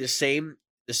basically the same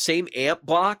amp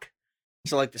block.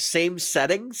 So like the same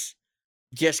settings,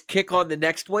 just kick on the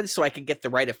next one so I can get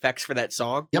the right effects for that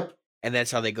song. Yep. And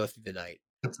that's how they go through the night.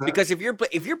 That's that. Because if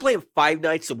you're playing 5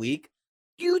 nights a week,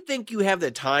 do you think you have the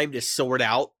time to sort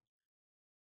out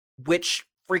which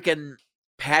freaking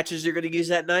patches you're going to use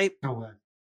that night? No way.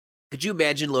 Could you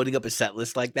imagine loading up a set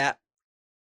list like that?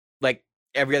 Like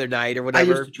every other night or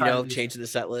whatever, changing the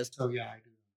set list? So yeah, I do.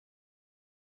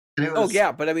 And it was,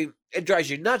 yeah, but I mean, it drives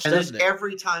you nuts, and doesn't then it?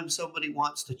 every time somebody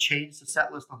wants to change the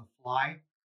set list on the fly,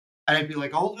 I'd be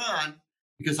like, hold on,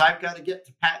 because I've got to get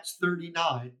to patch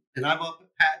 39, and I'm up at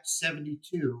patch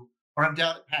 72, or I'm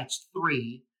down at patch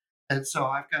 3, and so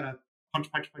I've got to punch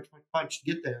to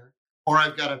get there, or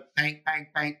I've got to bang, bang,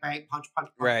 bang, bang, punch.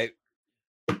 Right.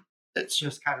 It's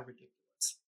just kind of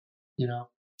ridiculous,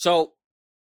 So,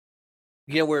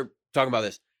 we're talking about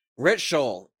this. Rich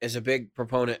Scholl is a big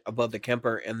proponent of the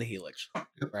Kemper and the Helix,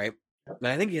 right? Yep. And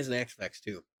I think he has an X-Flex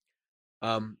too.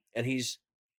 And he's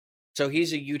a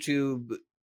YouTube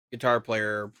guitar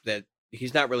player that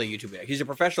he's not really a YouTube guy. He's a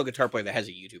professional guitar player that has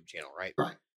a YouTube channel, right?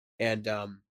 Right. And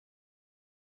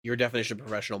your definition of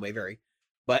professional may vary,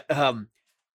 but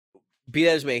be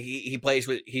that as may, he plays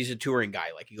with. He's a touring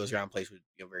guy. Like he goes around and plays with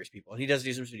various people, and he does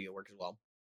do some studio work as well.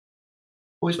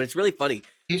 But it's really funny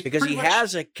because he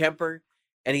has a Kemper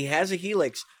and he has a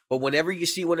Helix, but whenever you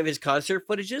see one of his concert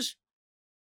footages,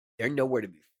 they're nowhere to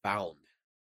be found.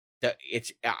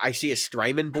 I see a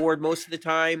Strymon board most of the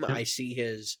time. Yep. I see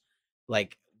his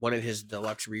one of his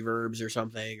deluxe reverbs or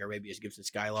something, or maybe his Gibson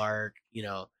Skylark.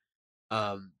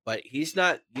 But he's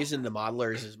not using the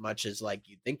modelers as much as like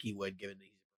you'd think he would, given that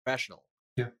he's a professional.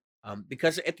 Yeah.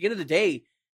 Because at the end of the day,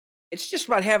 it's just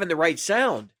about having the right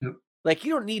sound. Yep. Like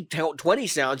you don't need 20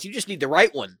 sounds; you just need the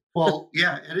right one. Well,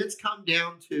 yeah, and it's come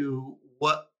down to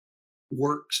what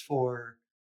works for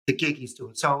the gig he's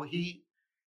doing. So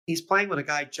he's playing with a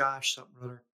guy, Josh something or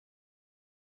other,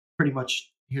 pretty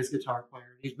much his guitar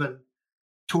player. He's been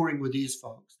touring with these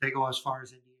folks. They go as far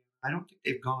as Indiana. I don't think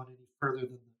they've gone any further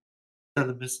than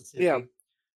the Mississippi. Yeah.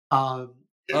 Um,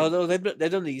 Oh no, they've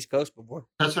done the East Coast before.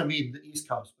 That's what I mean, the East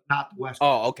Coast, but not the West Coast.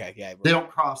 Oh, okay, yeah. They don't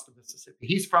cross the Mississippi.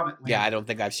 He's from Atlanta. Yeah, I don't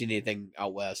think I've seen anything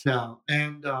out west. No,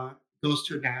 and goes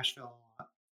to Nashville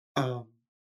a lot.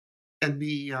 And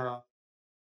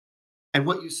and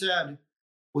what you said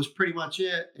was pretty much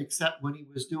it, except when he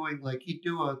was doing like he'd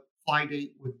do a fly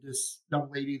date with this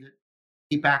young lady that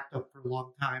he backed up for a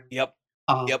long time. Yep.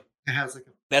 Yep. It has like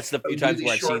that's the few times really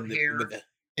where I've short seen hair, the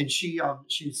and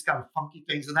she's got funky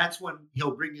things, and that's when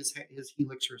he'll bring his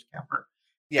Helix or his Kemper.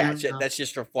 Yeah, And, that's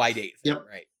just a fly date thing, Yep.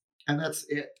 right? And that's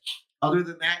it. Other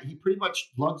than that, he pretty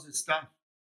much lugs his stuff.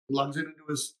 He lugs it into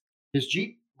his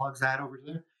Jeep, lugs that over to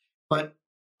there. But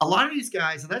a lot of these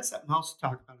guys, and that's something else to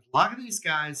talk about, a lot of these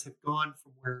guys have gone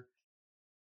from where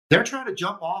they're trying to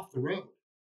jump off the road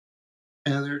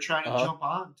and they're trying to jump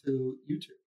on to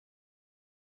YouTube.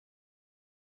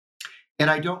 And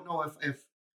I don't know if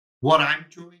what I'm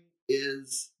doing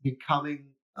is becoming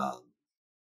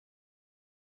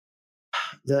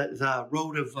the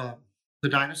road of the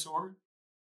dinosaur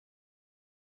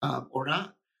or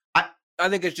not. I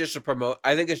think it's just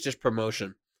I think it's just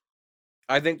promotion.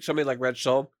 I think somebody like Red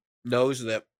Soul knows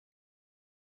that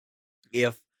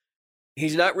if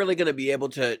he's not really going to be able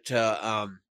to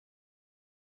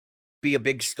be a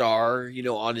big star,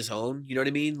 on his own, you know what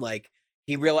I mean? Like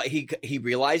he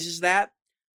realizes that,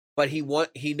 but he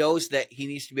knows that he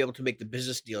needs to be able to make the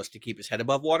business deals to keep his head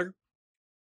above water.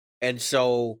 And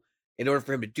so in order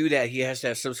for him to do that, he has to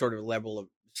have some sort of level of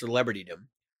celebritydom.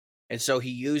 And so he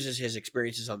uses his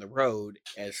experiences on the road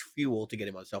as fuel to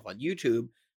get himself on YouTube.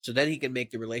 So then he can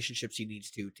make the relationships he needs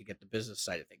to get the business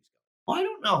side of things going. Well, I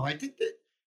don't know. I think that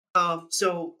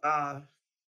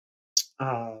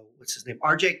what's his name?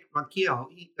 RJ Ronquillo.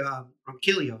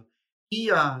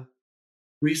 He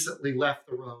recently left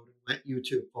the road and went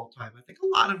YouTube full time. I think a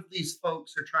lot of these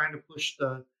folks are trying to push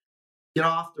get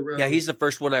off the road. Yeah, he's the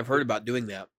first one I've heard about doing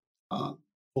that.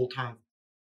 Full time.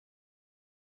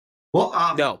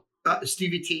 Well, no.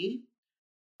 Stevie T.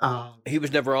 He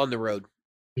was never on the road.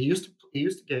 He used to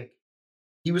gig.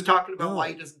 He was talking about why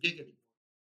he doesn't gig anymore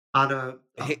on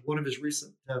one of his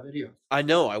recent videos. I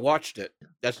know. I watched it. Yeah.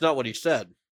 That's not what he said.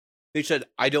 He said,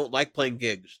 "I don't like playing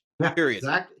gigs." Yeah, period.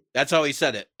 Exactly. That's how he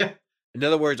said it. Yeah. In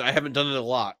other words, I haven't done it a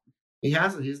lot. He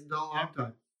hasn't. He's done a long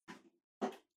time.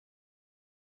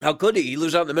 How could he? He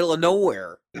lives out in the middle of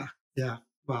nowhere. Yeah. Yeah.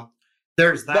 Well,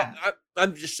 there's that. But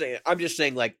I'm just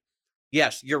saying. Like,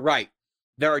 yes, you're right.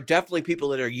 There are definitely people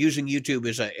that are using YouTube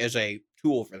as a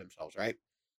tool for themselves, right?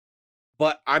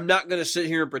 But I'm not going to sit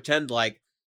here and pretend like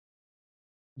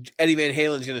Eddie Van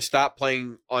Halen's going to stop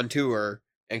playing on tour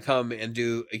and come and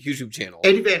do a YouTube channel.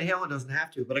 Eddie Van Halen doesn't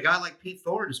have to, but a guy like Pete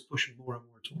Thorne is pushing more and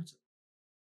more towards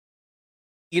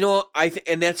it.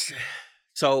 And that's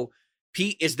so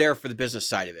Pete is there for the business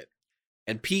side of it.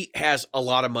 And Pete has a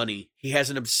lot of money. He has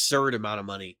an absurd amount of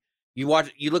money. You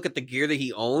look at the gear that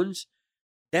he owns,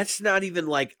 that's not even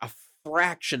like a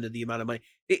fraction of the amount of money.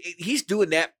 He's doing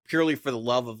that purely for the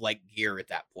love of like gear at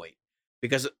that point.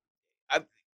 Because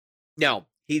now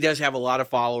he does have a lot of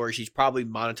followers. He's probably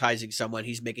monetizing someone.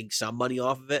 He's making some money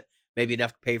off of it, maybe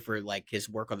enough to pay for like his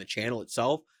work on the channel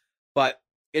itself. But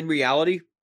in reality,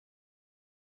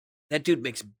 that dude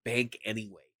makes bank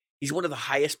anyway. He's one of the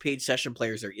highest paid session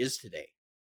players there is today.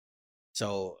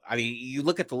 So, I mean, you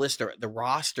look at the list, the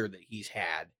roster that he's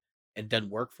had and done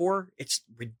work for, it's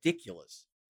ridiculous.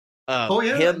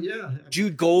 Yeah.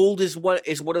 Jude Gold is one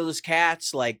of those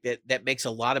cats like that makes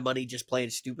a lot of money just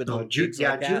playing stupid little gigs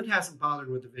like that. Jude hasn't bothered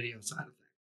with the video side of things.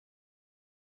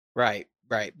 Right.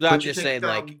 But I'm just saying,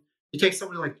 like, you take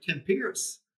somebody like Tim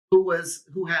Pierce, who has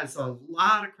a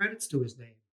lot of credits to his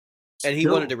name. And he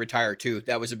wanted to retire too.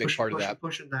 That was a big part of that.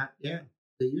 Pushing that, the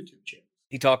YouTube channel.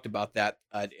 He talked about that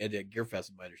at a Gearfest,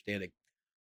 in my understanding.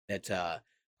 That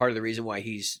part of the reason why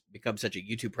he's become such a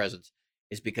YouTube presence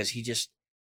is because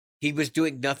he was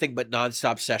doing nothing but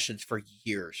nonstop sessions for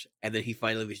years. And then he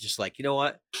finally was just like, you know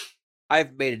what?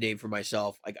 I've made a name for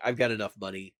myself. Like, I've got enough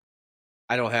money.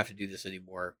 I don't have to do this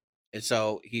anymore. And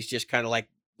so he's just kind of like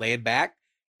laying back.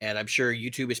 And I'm sure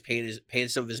YouTube is paying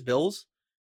some of his bills.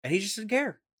 And he just doesn't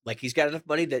care. Like, he's got enough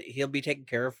money that he'll be taken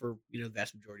care of for, the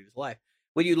vast majority of his life.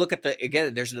 when you look at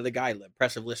again, there's another guy,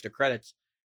 impressive list of credits,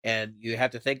 and you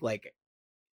have to think like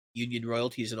union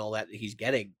royalties and all that he's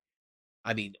getting.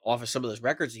 I mean, off of some of those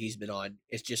records that he's been on,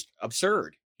 it's just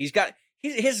absurd.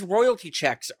 His royalty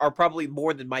checks are probably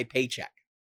more than my paycheck.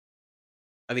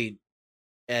 I mean,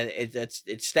 and it's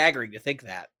staggering to think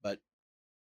that, but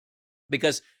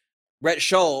because Rhett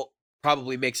Shull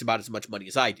probably makes about as much money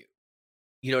as I do.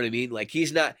 You know what I mean? Like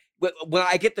he's not. When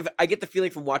I get the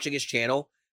feeling from watching his channel,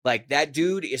 like that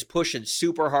dude is pushing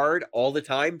super hard all the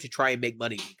time to try and make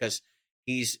money because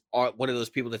he's one of those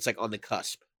people that's like on the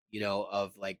cusp,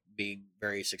 of like being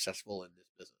very successful in this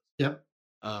business. Yep.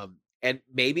 And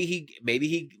maybe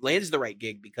he lands the right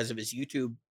gig because of his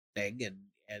YouTube thing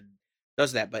and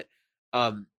does that. But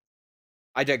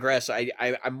I digress.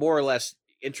 I'm more or less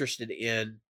interested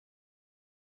in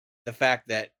the fact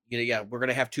that we're going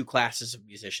to have two classes of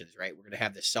musicians, right? We're going to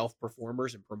have the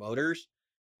self-performers and promoters,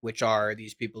 which are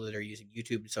these people that are using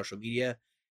YouTube and social media,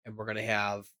 and we're going to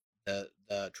have the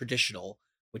traditional,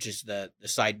 which is the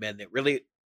sidemen that really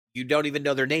you don't even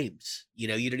know their names. You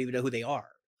don't even know who they are.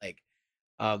 Like,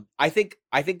 I think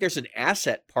there's an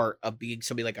asset part of being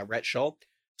somebody like a Rhett Shull.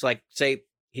 So, like, say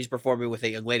he's performing with a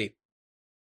young lady.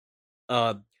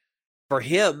 For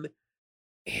him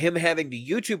having the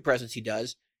YouTube presence he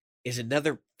does is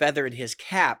another feather in his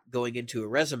cap going into a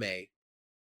resume,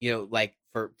 like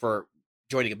for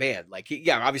joining a band. Like,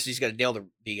 obviously he's going to nail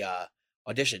the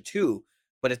audition too,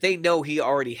 but if they know he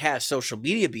already has social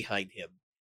media behind him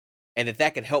and if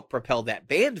that can help propel that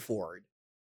band forward,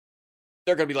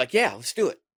 they're going to be like, yeah, let's do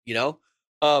it,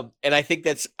 and I think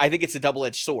it's a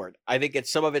double-edged sword. I think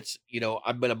some of it's,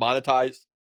 I'm going to monetize,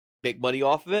 make money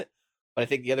off of it. But I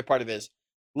think the other part of it is,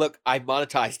 look, I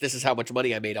monetized. This is how much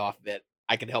money I made off of it.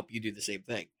 I can help you do the same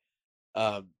thing.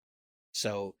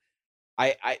 So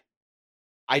I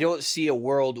don't see a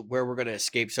world where we're going to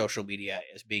escape social media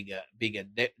as being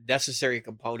a necessary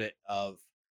component of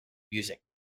music.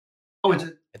 Oh, it's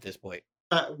at this point.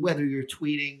 Whether you're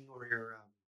tweeting or you're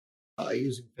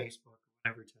using Facebook or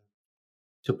whatever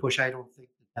to push, I don't think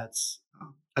that's.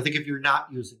 I think if you're not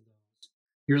using those,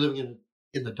 you're living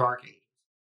in the dark ages,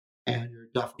 and you're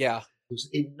definitely Yeah.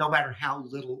 using, no matter how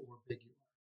little or big you are.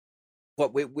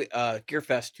 What we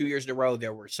Gearfest 2 years in a row,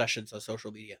 there were sessions on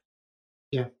social media.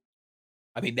 Yeah.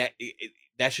 I mean that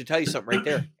should tell you something right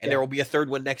there. And there will be a third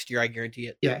one next year, I guarantee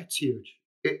it. Yeah, it's huge.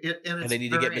 And they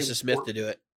need to get Mrs. Smith to do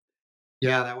it.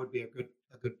 Yeah, that would be a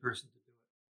good person to do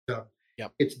it. So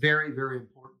yep. It's very, very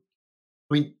important.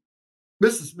 I mean,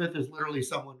 Mrs. Smith is literally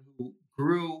someone who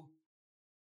grew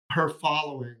her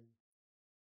following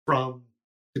from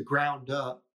the ground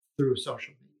up through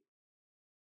social media.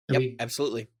 I mean,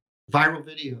 absolutely. Viral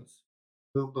videos,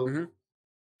 boom, boom, boom,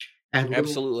 and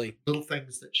absolutely little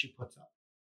things that she puts up.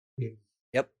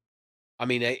 Yep. I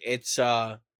mean, it's.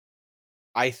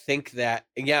 I think that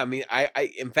I mean,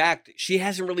 I in fact, she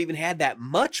hasn't really even had that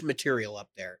much material up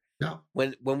there. No.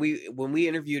 When we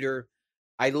interviewed her,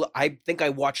 I think I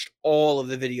watched all of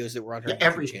the videos that were on her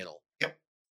YouTube channel. Yep.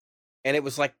 And it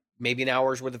was like maybe an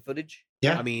hour's worth of footage.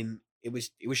 Yeah. I mean, it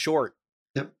was short.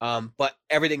 Yep. But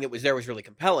everything that was there was really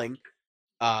compelling.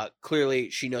 Clearly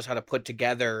she knows how to put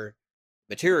together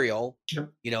material,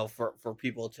 yep. For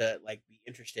people to like be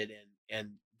interested in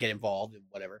and get involved and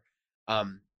whatever.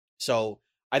 So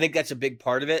I think that's a big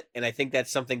part of it, and I think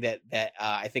that's something that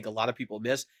I think a lot of people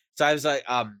miss. So I was like,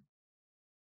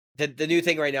 the new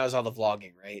thing right now is all the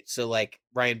vlogging, right? So like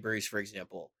Ryan Bruce, for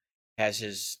example, has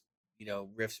his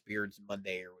Riffs Beards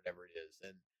Monday or whatever it is,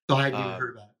 and I hadn't even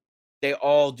heard about it. They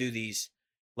all do these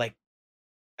like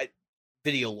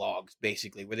video logs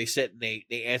basically where they sit and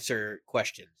they answer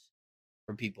questions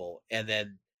from people, and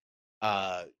then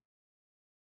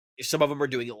some of them are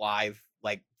doing it live,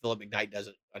 like Philip McKnight does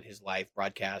it on his live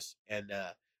broadcast, and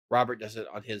Robert does it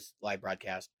on his live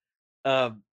broadcast.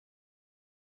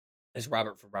 As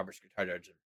Robert from Robert's Guitar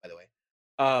Dungeon, by the way.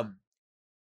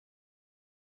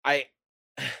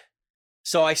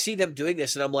 So I see them doing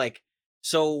this, and I'm like,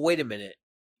 so wait a minute,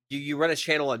 you run a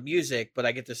channel on music, but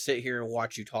I get to sit here and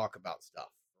watch you talk about stuff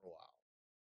for a while.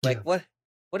 Like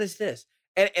what is this?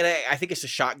 And I think it's a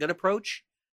shotgun approach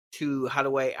to how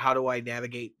do I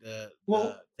navigate the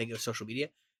thing of social media.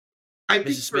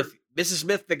 Mrs.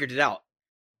 Smith figured it out.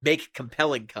 Make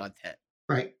compelling content.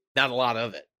 Right. Not a lot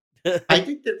of it. I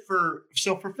think that for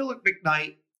Philip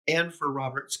McKnight and for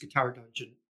Robert's Guitar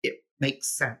Dungeon, it makes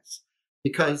sense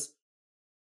because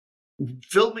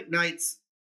Phil McKnight's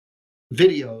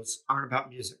videos aren't about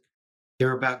music;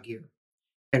 they're about gear,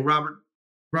 and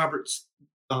Robert's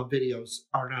videos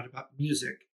are not about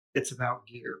music; it's about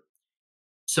gear.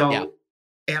 So,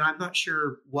 and I'm not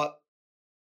sure what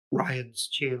Ryan's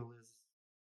channel is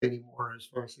anymore as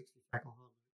far as 60-cycle hum.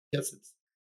 Yes,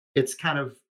 it's kind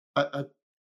of a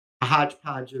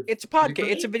hodgepodge of It's a music, podcast.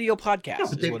 but It's a video yeah, podcast,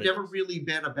 but is they've what it never is. really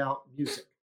been about music.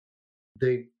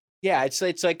 They Yeah, it's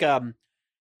like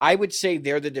I would say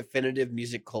they're the definitive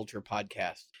music culture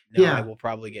podcast. Now I yeah, will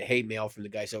probably get hate mail from the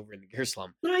guys over in the Gear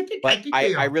Slum, but I but think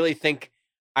they I are really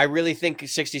think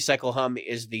 60 Cycle Hum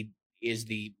is the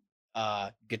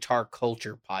guitar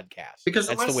culture podcast. because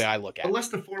That's the way I look at it. unless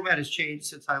the format has changed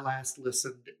since I last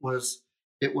listened, it was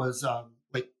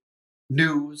like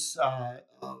news.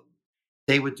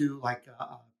 They would do like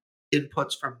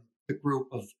inputs from the group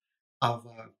of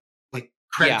like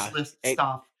Yeah, Craigslist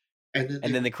stuff, and then they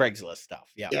and then would the Craigslist stuff.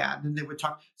 Yeah. yeah, and then they would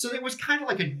talk. So it was kind of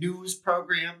like a news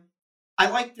program. I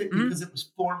liked it Mhm. because it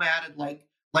was formatted like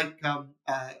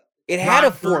It had a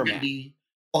Ron format. Burgundy.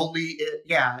 Only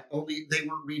they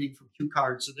weren't reading from cue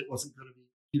cards, and it wasn't going to be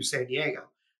Q San Diego.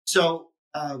 So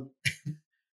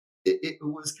it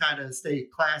was kind of stay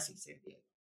classy San Diego.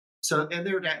 So and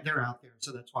they're out there,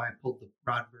 so that's why I pulled the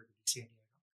Ron Burgundy San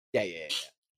Diego. Yeah.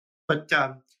 But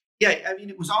yeah, I mean,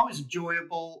 it was always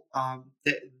enjoyable.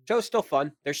 Show's still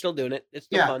fun. They're still doing it. It's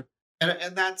still Yeah, fun.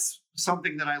 and that's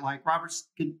something that I like. Robert's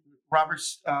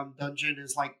Dungeon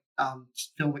is like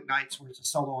Phil McKnight's, where it's a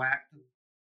solo act, and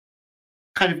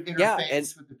kind of Yeah, and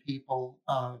interface with the people.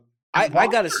 I gotta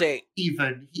Walter, say,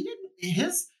 even he didn't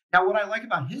his. Now, what I like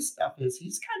about his stuff is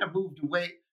he's kind of moved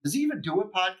away. Does he even do a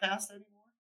podcast anymore?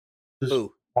 Does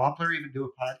ooh, Wampler even do a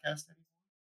podcast anymore?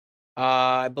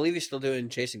 I believe he's still doing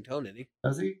Chasing Tone, isn't he?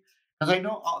 Does he? Because I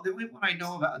know the only one I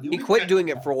know about. The He only quit one I know doing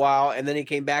it about, for a while, and then he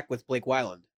came back with Blake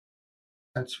Wyland,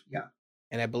 that's yeah.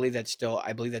 and I believe that's still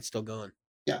going.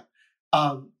 Yeah.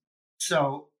 Um,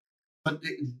 so, but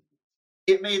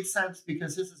it made sense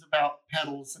because this is about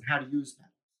pedals and how to use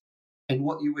pedals and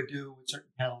what you would do with certain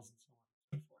pedals and so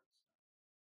on and so forth.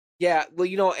 Yeah,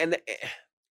 well, and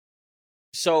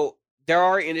so there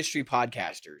are industry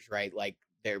podcasters, right? Like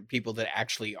there are people that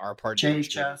actually are part of the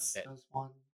industry. JHS does one.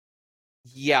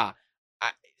 Yeah,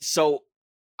 so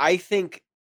I think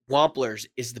Wampler's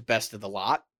is the best of the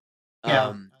lot.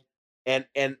 Yeah.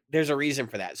 And there's a reason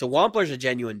for that. So Wampler's a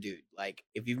genuine dude. Like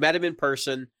if you've met him in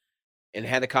person and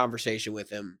had a conversation with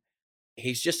him,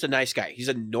 he's just a nice guy. He's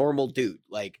a normal dude.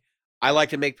 Like I like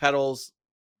to make pedals.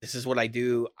 This is what I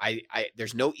do. I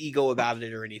there's no ego about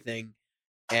it or anything.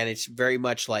 And it's very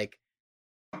much like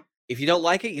if you don't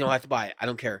like it, you don't have to buy it. I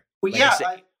don't care. Well, Like yeah.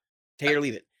 take it or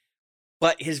leave it.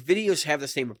 But his videos have the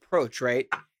same approach, right?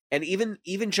 And even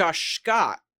Josh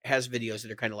Scott has videos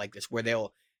that are kind of like this, where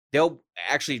they'll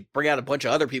actually bring out a bunch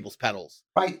of other people's pedals,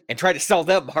 right, and try to sell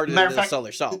them harder than they sell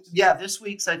themselves. Yeah, this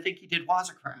week's I think he did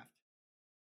Wazacraft.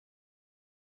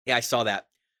 Yeah, I saw that.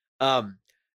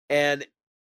 And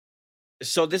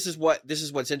so this is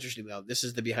what's interesting though. This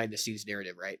is the behind the scenes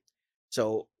narrative, right?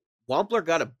 So Wampler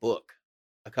got a book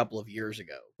a couple of years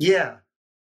ago. Yeah.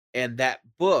 And that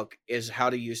book is how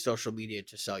to use social media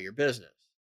to sell your business.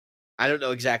 I don't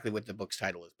know exactly what the book's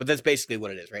title is, but that's basically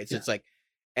what it is, right? So it's like,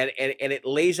 and it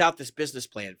lays out this business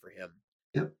plan for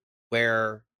him,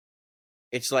 where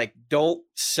it's like, don't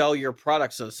sell your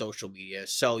products on social media,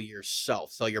 sell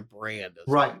yourself, sell your brand,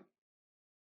 right?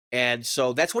 And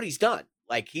so that's what he's done.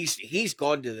 Like he's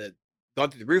gone through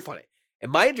the roof on it.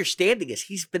 And my understanding is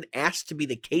he's been asked to be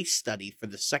the case study for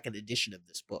the second edition of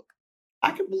this book.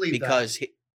 I can believe because that.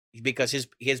 Because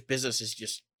his business has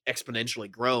just exponentially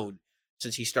grown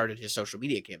since he started his social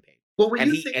media campaign. Well,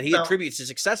 he attributes his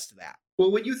success to that.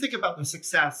 Well, when you think about the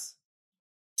success,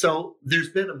 so there's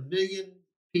been a million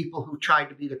people who tried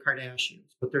to be the Kardashians,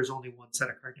 but there's only one set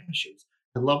of Kardashians.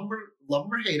 And love them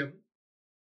or hate them,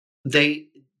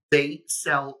 they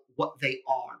sell what they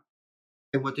are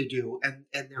and what they do, and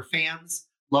their fans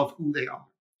love who they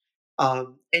are.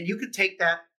 And you can take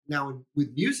that now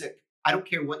with music. I don't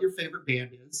care what your favorite band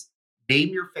is. Name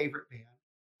your favorite band.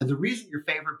 And the reason your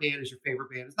favorite band is your favorite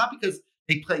band is not because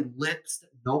they play licks that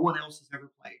no one else has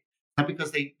ever played. Not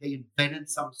because they invented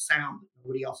some sound that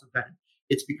nobody else invented.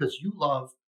 It's because you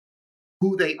love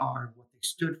who they are and what they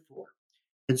stood for.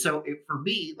 And so for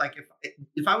me, like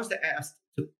if I was to ask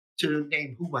to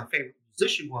name who my favorite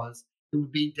musician was, it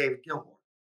would be David Gilmour.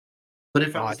 But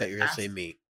if I thought you were going to say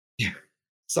me. Yeah,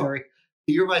 sorry.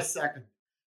 You're my second.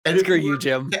 And screw you,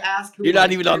 Jim. To ask who you're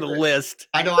not even on the list.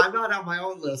 I know I'm not on my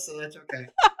own list, so that's okay.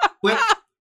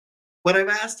 When I'm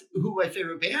asked who my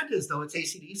favorite band is, though, it's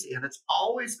AC/DC, and it's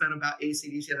always been about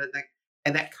AC/DC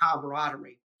and that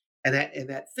camaraderie and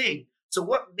that thing. So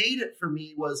what made it for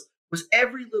me was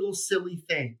every little silly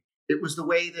thing. It was the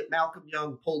way that Malcolm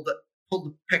Young pulled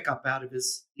the pickup out of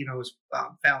his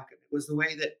Falcon. It was the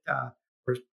way that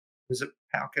or was it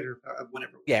Falcon or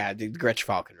whatever? Yeah, the Gretsch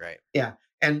Falcon, right? Yeah.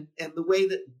 and the way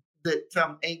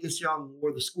that Angus Young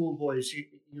wore the schoolboy's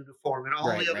uniform and all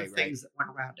Right, the other right, right. things that went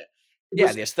around it. It Yeah,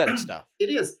 was the aesthetic stuff. it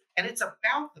is, and it's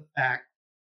about the fact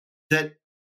that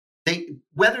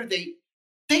whether they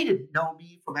didn't know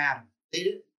me from Adam.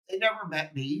 They never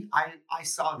met me. I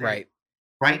saw them, Right.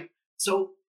 right?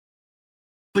 So,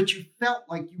 but you felt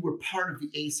like you were part of the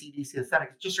AC/DC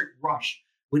aesthetic. It's just like Rush.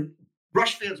 When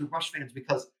Rush fans are Rush fans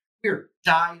because we're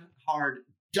die-hard,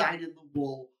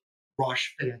 dyed-in-the-wool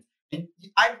Rush fans. And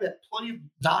I've met plenty of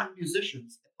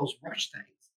non-musicians at those Rush things.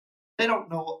 They don't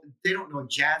know a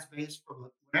jazz bass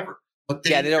from whatever, but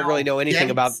Yeah, they they don't really know know anything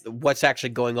about dents. what's actually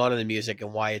going on in the music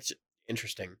and why it's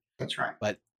interesting, That's right.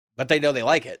 but they know they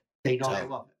like it. They know they So,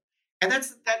 love it. And that's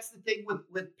the thing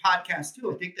with podcasts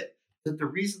too. I think that the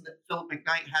reason that Philip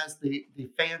McKnight has the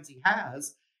fans he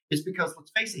has is because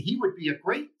let's face it, he would be a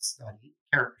great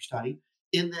character study,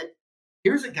 in that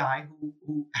here's a guy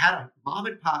who had a mom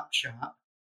and pop shop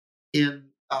in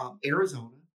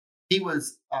Arizona. He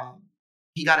was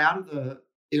he got out of the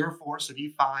Air Force at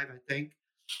E5, I think,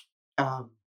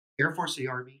 um, Air Force, the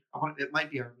Army. It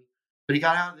might be Army, but he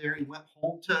got out of there. He went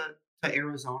home to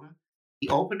Arizona. He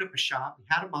opened up a shop. He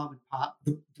had a mom and pop.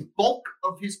 The bulk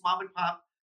of his mom and pop,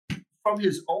 from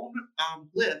his own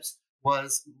lips,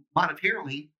 was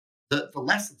monetarily the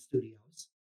lesson studios.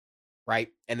 right,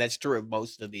 and that's true of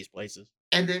most of these places.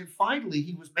 And then finally,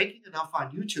 he was making enough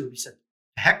on YouTube. He said,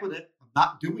 "Heck with it. I'm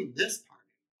not doing this part.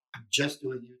 I'm just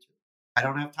doing YouTube. I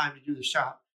don't have time to do the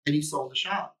shop." And he sold the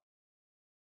shop.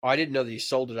 Oh, I didn't know that he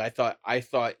sold it. I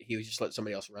thought he would just let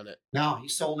somebody else run it. No, he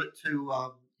sold it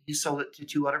to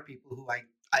two other people who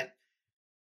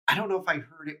I don't know if I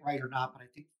heard it right or not, but I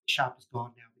think the shop is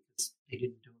gone now because they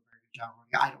didn't do a very good job on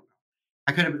it. I don't know.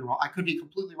 I could have been wrong. I could be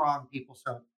completely wrong, people.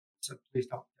 So please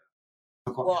don't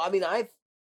quote me Well, on I mean,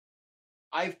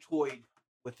 I've toyed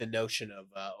with the notion of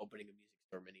opening a music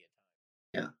store many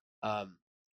a that. time.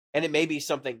 And it may be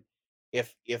something,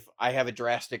 if I have a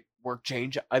drastic work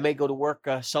change, I may go to work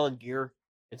selling gear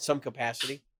in some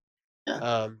capacity. Yeah,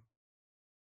 yeah.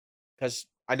 Because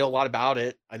I know a lot about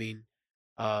it. I mean,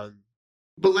 um,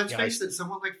 But let's you know, face it,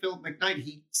 someone like Philip McKnight,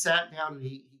 he sat down and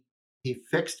he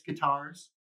fixed guitars.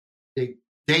 They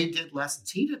they did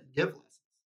lessons. He didn't give lessons.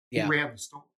 He yeah, ran the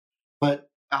store, but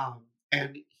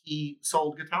and he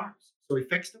sold guitars. So he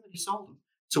fixed them and he sold them.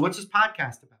 So what's his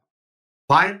podcast about?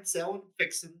 Buying, selling,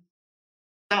 fixing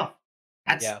stuff.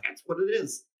 That's yeah. that's what it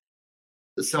is.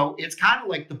 So it's kind of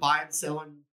like the buying,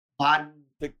 selling, buying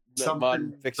The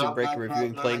modern something, fixing, blah blah breaking, blah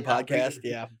reviewing, blah. playing Yeah, podcast.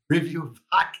 Yeah, review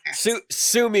podcast.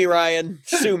 sue me, Ryan.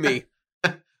 Sue me.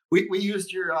 we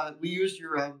used your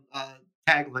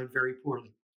tagline very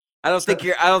poorly. I don't So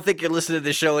think you're listening to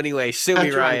the show anyway. Sue me,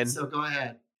 that's right. Ryan. So go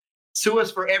ahead, sue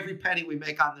us for every penny we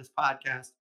make on this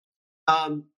podcast.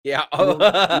 Yeah.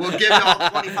 We'll give you all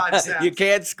 25 cents. You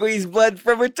can't squeeze blood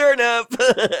from a turnip.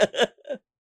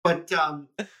 But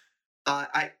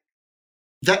I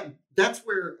that's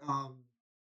where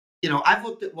I've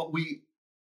looked at what we,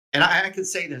 and I can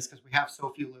say this because we have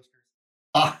so few listeners.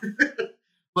 Uh,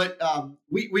 but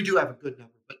we do have a good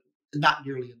number, but not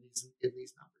nearly in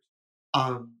these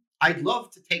numbers. I'd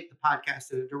love to take the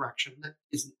podcast in a direction that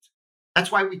isn't.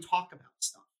 That's why we talk about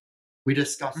stuff. We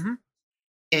discuss, Mhm.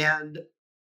 and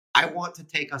I want to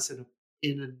take us in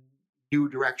a new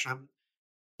direction.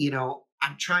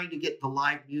 I'm trying to get the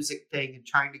live music thing and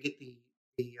trying to get the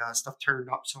stuff turned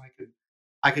up so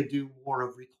I could do more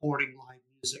of recording live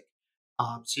music,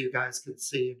 so you guys can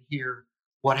see and hear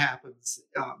what happens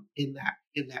in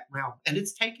that realm. And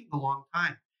it's taking a long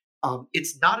time.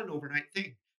 It's not an overnight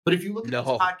thing. But if you look at these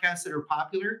No. podcasts that are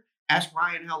popular, ask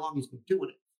Ryan how long he's been doing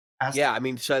it. Ask Yeah, I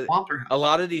mean, so Walter a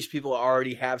lot of these people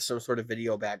already have some sort of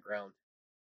video background,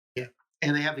 yeah,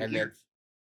 and they have the and gear.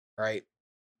 right,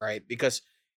 right, because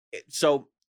so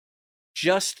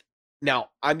just now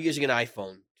I'm using an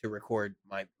iPhone to record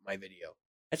my video.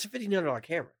 That's a $1,500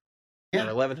 camera, or an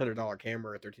Yeah, $1,100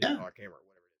 camera, or yeah, $1,300 camera,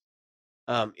 whatever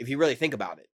it is. If you really think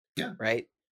about it, yeah, right?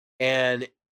 And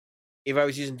if I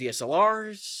was using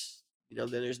DSLRs, then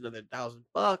there's another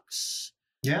 $1,000.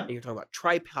 yeah. And you're talking about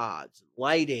tripods and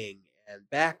lighting and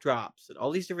backdrops and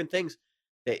all these different things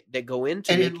that go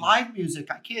into And in making live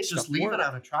music, I can't stuff just leave it work.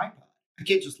 on a tripod. I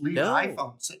can't just leave an No,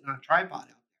 iPhone sitting on a tripod out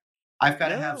there. I've got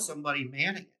to have no. somebody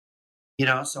manning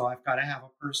it. So I've got to have a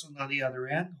person on the other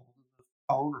end holding the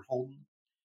phone or holding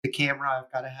the camera.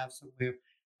 I've got to have some way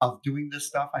of doing this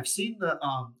stuff. I've seen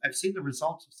the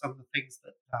results of some of the things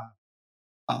that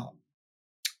um,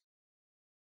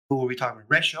 who are we talking about?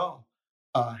 Resho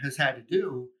has had to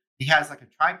do. He has like a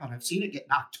tripod. I've seen it get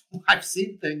knocked. I've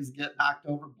seen things get knocked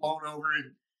over, blown over,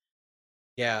 and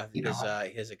Yeah, you know,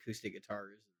 his acoustic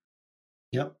guitars.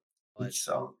 Yep. And But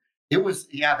so it was,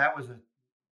 yeah, that was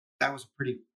a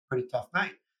pretty tough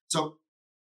night. So,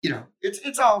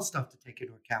 it's all stuff to take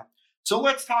into account. So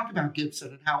let's talk about Gibson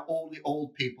and how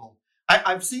old people.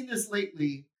 I've seen this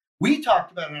lately. We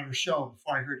talked about it on our show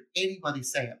before I heard anybody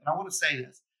say it, but I want to say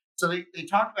this. So they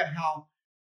talk about how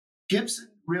Gibson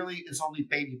really is only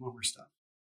baby boomer stuff.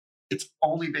 It's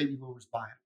only baby boomers buying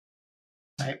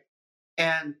it, right?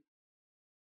 And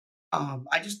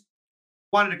I just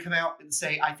wanted to come out and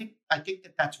say I think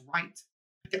that that's right.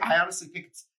 I honestly think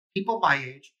it's people my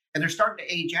age, and they're starting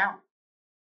to age out.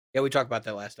 yeah, we talked about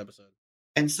that last episode.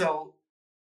 And so,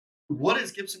 what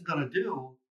is Gibson going to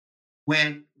do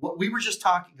when what we were just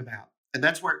talking about? And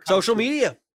that's where it comes Social to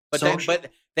media. But social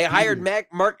they hired media.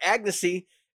 Mark Agassi,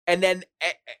 and then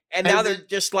and now And they're then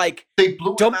just like they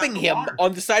blew him out of dumping the him water.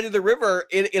 on the side of the river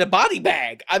in a body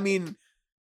bag. I mean,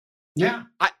 Yeah.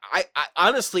 I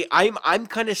honestly, I'm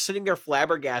kind of sitting there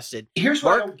flabbergasted. Here's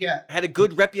what I Mark don't get. had a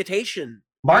good reputation.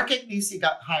 Mark Agnesi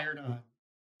got hired on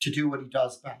to do what he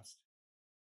does best.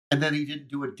 And then he didn't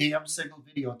do a damn single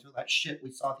video until that shit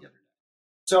we saw the other day.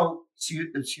 So,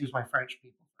 excuse my French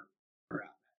people for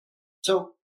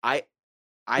So, I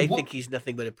what, think he's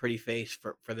nothing but a pretty face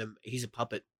for them. He's a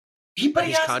puppet. but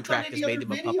he His hasn't done contract any has made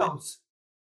other him a puppet. videos.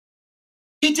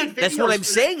 He did videos. That's what I'm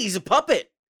saying. He's a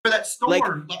puppet. For that store.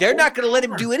 Like, they're not going to let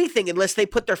him store. do anything unless they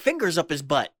put their fingers up his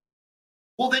butt.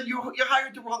 Well, then you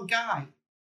hired the wrong guy.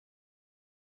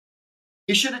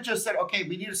 You should have just said, okay,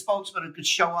 we need a spokesman who could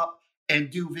show up and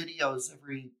do videos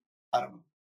every, I don't know,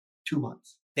 2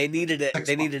 months. They needed it. 6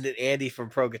 They months. needed an Andy from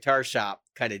Pro Guitar Shop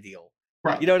kind of deal.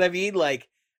 Right. You know what I mean? Like,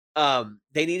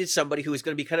 they needed somebody who was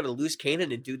going to be kind of a loose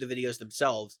cannon and do the videos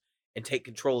themselves and take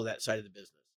control of that side of the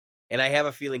business. And I have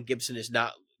a feeling Gibson is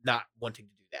not wanting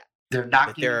to do that. They're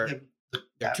not They're giving him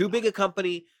they're too big a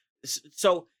company.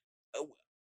 So,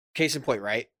 case in point,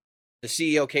 right? The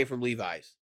CEO came from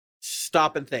Levi's.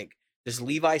 Stop and think. Does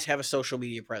Levi's have a social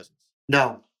media presence?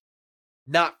 No.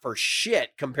 Not for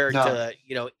shit compared No. to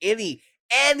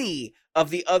any of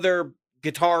the other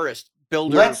guitarist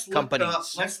builder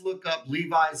companies. Let's look up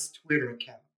Levi's Twitter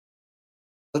account.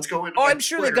 Let's go in. Oh, I'm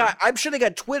sure they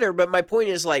got Twitter, but my point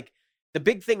is, like, the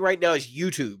big thing right now is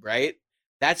YouTube, right?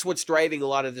 That's what's driving a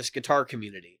lot of this guitar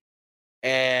community.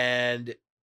 And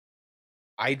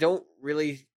I don't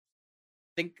really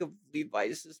think of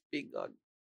Levi's as being on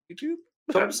YouTube.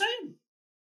 That's what I'm saying.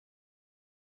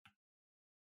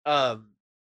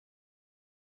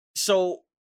 So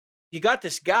you got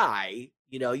this guy,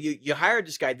 you hired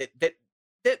this guy that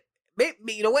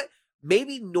maybe, you know what?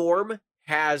 Maybe Norm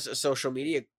has a social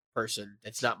media person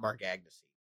that's not Mark Agnesi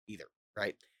either,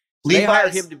 right? So they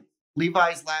hired him to.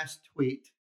 Levi's last tweet.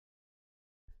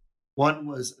 One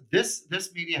was this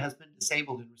media has been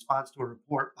disabled in response to a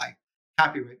report by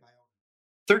copyright by owner.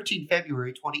 13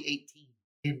 February 2018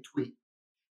 pinned tweet.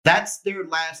 That's their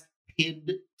last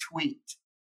pinned tweet.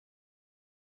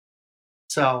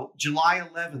 So July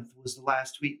 11th was the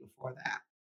last tweet before that.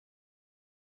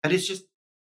 And it's just,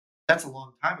 that's a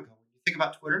long time ago. When you think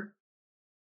about Twitter,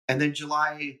 and then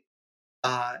July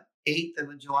 8th and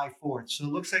then July 4th. So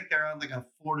it looks like they're on like a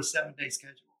 4 to 7 day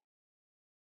schedule.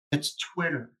 It's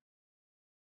Twitter.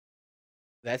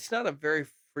 That's not a very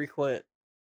frequent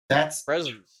That's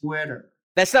presence. Twitter.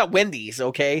 That's not Wendy's,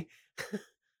 okay?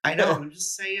 I know. I'm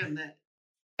just saying that.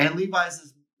 And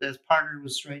Levi's is partnered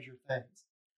with Stranger Things.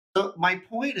 So my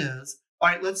point is, all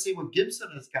right, let's see what Gibson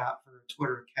has got for a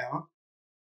Twitter account.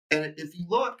 And if you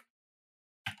look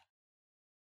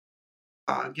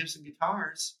on Gibson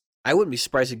Guitars. I wouldn't be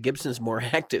surprised if Gibson's more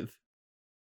active.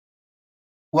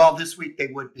 Well, this week they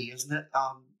would be, isn't it?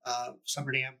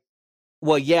 Summer Jam.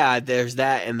 Well, yeah, there's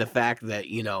that and the fact that,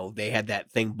 they had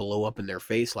that thing blow up in their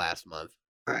face last month.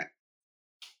 Right.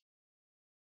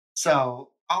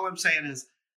 So all I'm saying is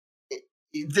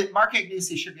that Mark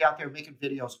Agnesi should be out there making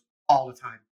videos all the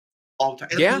time. All the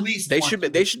time. Yeah, At least they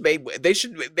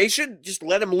should just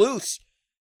let him loose.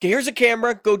 Here's a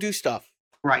camera, go do stuff.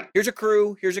 Right. Here's a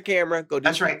crew, here's a camera, go do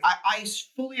That's stuff. right. I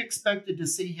fully expected to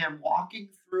see him walking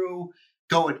through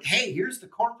going, hey, here's the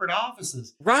corporate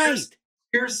offices. Right.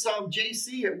 Here's some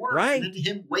JC at work. Right. And then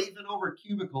him waving over a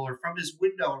cubicle or from his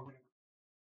window or whatever.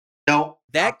 No.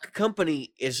 That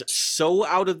company is so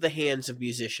out of the hands of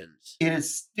musicians. It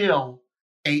is still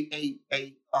a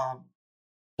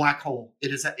black hole.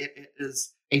 It is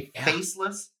a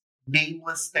faceless,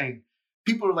 nameless thing.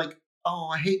 People are like, oh,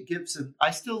 I hate Gibson.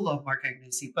 I still love Mark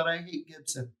Agnesi, but I hate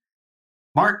Gibson.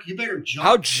 Mark, you better jump.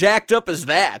 How jacked up is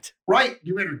that? Right.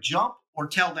 You better jump or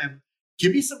tell them,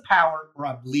 give me some power or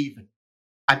I'm leaving.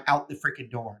 I'm out the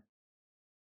freaking door.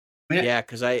 Yeah,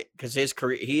 because his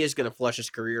career, he is going to flush his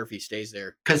career if he stays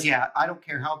there. Because yeah, I don't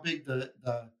care how big the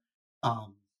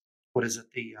um, what is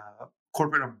it, the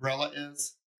corporate umbrella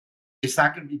is. It's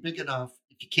not going to be big enough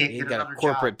if you can't He get ain't got a another job.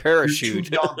 corporate You're too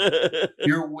parachute. young.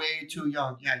 You're way too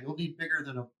young. Yeah, you'll need bigger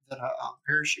than a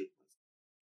parachute.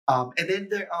 And then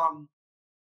there,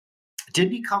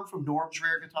 didn't he come from Norm's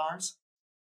Rare Guitars?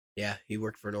 Yeah, he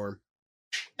worked for Norm.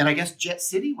 And I guess Jet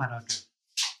City went under.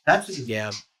 That's what he was.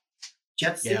 Yeah,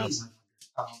 Jet City yeah. went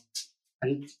under. I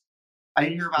didn't I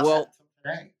didn't hear about that Well, until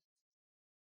today.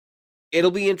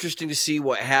 it'll be interesting to see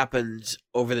what happens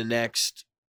over the next,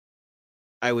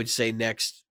 I would say,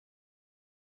 next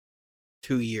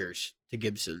 2 years to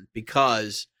Gibson,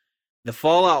 because the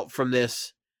fallout from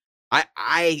this,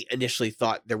 I initially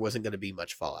thought there wasn't going to be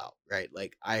much fallout, right?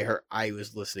 Like I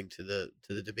was listening to the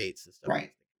debates and stuff.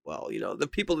 Right. Well, the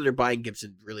people that are buying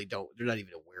Gibson really don't. They're not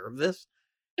even aware of this,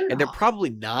 They're and they're not. probably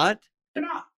not. They're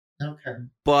not. I don't care.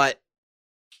 But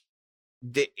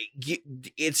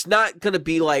it's not going to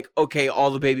be like, okay,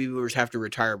 all the baby boomers have to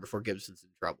retire before Gibson's in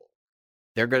trouble.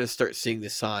 They're going to start seeing the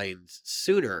signs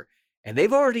sooner, and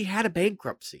they've already had a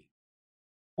bankruptcy,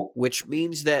 which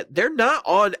means that they're not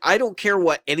on. I don't care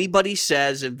what anybody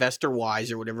says, investor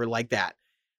wise or whatever like that.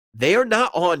 They are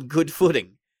not on good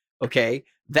footing. Okay,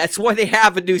 that's why they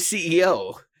have a new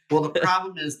CEO. Well, the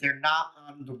problem is they're not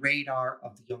on the radar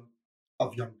of the young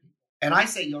people, and I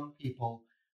say young people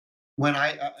when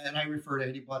I refer to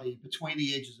anybody between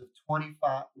the ages of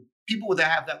 25, people that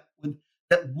have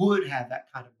that would have that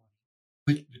kind of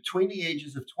money, between the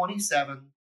ages of 27,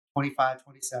 25,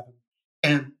 27,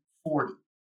 and 40.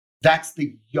 That's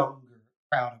the younger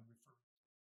crowd I'm referring to.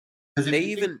 Because if They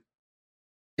you think, even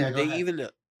yeah, go they ahead. even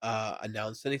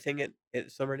announced anything at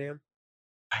Summer Dam?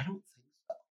 I don't think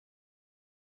so.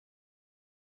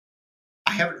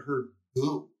 I haven't heard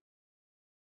boo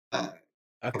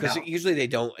Because about. usually they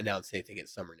don't announce anything at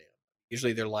Summer Dam.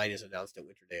 Usually their line is announced at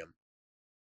Winter Dam.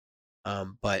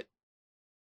 But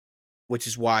which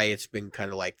is why it's been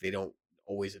kind of like they don't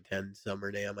always attend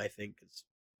Summer Dam. I think it's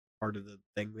part of the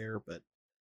thing there. But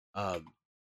I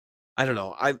don't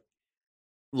know.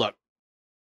 Look.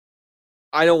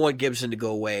 I don't want Gibson to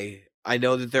go away. I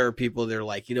know that there are people that are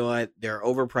like, you know what, they're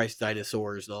overpriced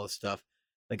dinosaurs and all this stuff.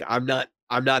 Like I'm not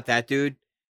that dude.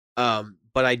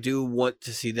 But I do want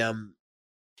to see them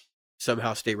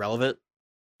somehow stay relevant,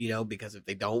 because if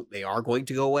they don't, they are going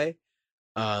to go away.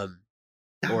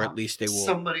 Or at least they will.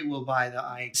 Somebody will buy the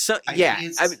I. So yeah,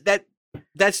 I mean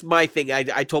that's my thing.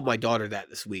 I told my daughter that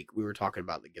this week. We were talking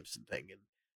about the Gibson thing, and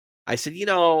I said,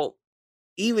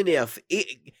 even if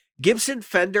Gibson,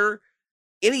 Fender,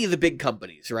 any of the big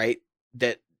companies, right?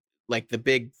 That like the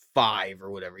big five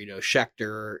or whatever,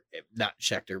 Schecter, not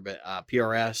Schecter, but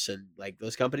PRS and like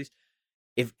those companies.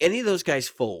 If any of those guys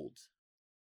fold,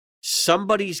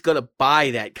 somebody's gonna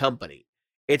buy that company.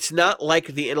 It's not like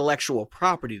the intellectual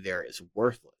property there is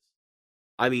worthless.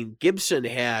 I mean, Gibson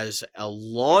has a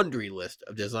laundry list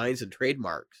of designs and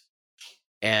trademarks,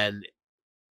 and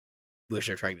which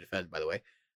they're trying to defend, by the way,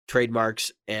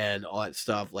 trademarks and all that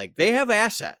stuff. Like they have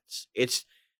assets. It's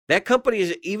that company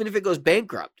is, even if it goes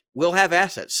bankrupt, will have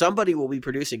assets. Somebody will be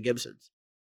producing Gibsons.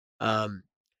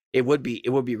 It would be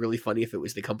really funny if it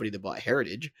was the company that bought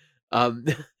Heritage,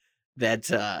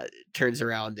 that turns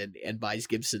around and buys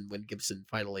Gibson when Gibson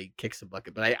finally kicks the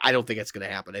bucket. But I don't think that's going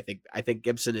to happen. I think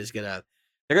Gibson is they're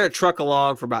gonna truck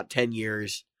along for about 10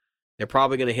 years. They're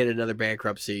probably going to hit another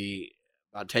bankruptcy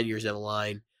about 10 years down the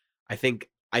line. I think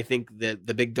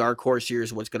the big dark horse here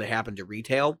is what's going to happen to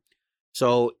retail.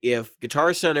 So if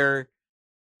Guitar Center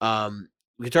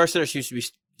seems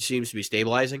to be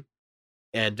stabilizing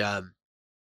and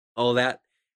all of that,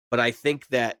 but I think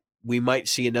that we might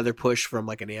see another push from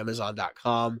like an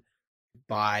Amazon.com,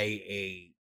 buy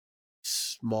a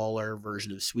smaller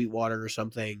version of Sweetwater or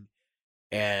something,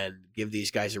 and give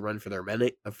these guys a run for their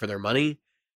money.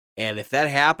 And if that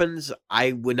happens,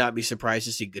 I would not be surprised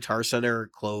to see Guitar Center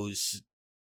close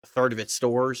a third of its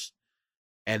stores,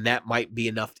 and that might be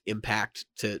enough impact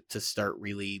to start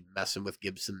really messing with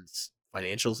Gibson's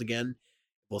financials again.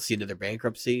 We'll see another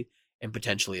bankruptcy and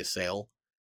potentially a sale.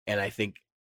 And I think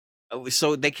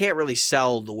so they can't really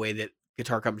sell the way that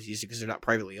guitar companies use it because they're not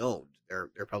privately owned. They're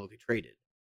publicly traded.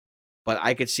 But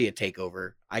I could see a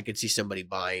takeover. I could see somebody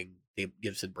buying the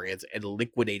Gibson brands and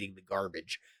liquidating the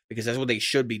garbage, because that's what they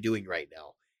should be doing right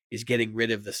now, is getting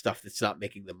rid of the stuff that's not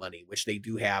making the money, which they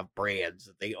do have brands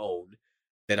that they own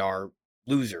that are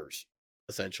losers,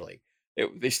 essentially.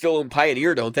 They still own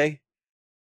Pioneer, don't they?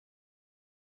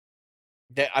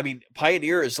 I mean,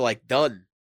 Pioneer is like done,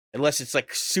 unless it's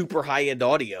like super high end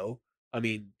audio. I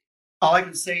mean, all I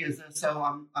can say is that, so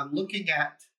I'm looking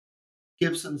at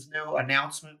Gibson's new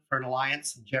announcement for an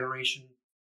alliance and generation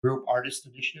group artist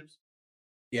initiatives.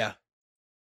 Yeah.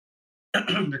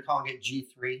 They're calling it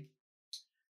G3.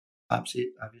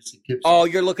 Obviously, Gibson. Oh,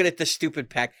 you're looking at the stupid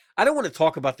pack. I don't want to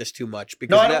talk about this too much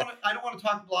because no, I don't want to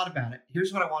talk a lot about it.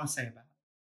 Here's what I want to say about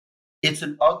it. It's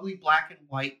an ugly black and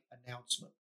white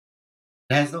announcement.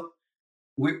 It has no.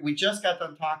 We just got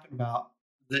done talking about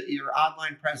your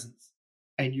online presence,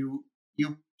 and you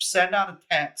send out a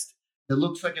text that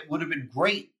looks like it would have been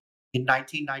great in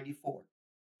 1994.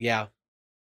 Yeah.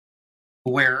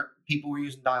 Where people were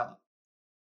using dial-up.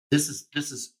 This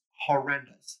is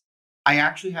horrendous. I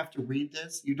actually have to read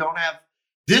this. You don't have.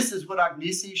 This is what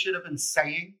Agnesi should have been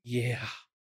saying. Yeah.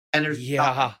 And there's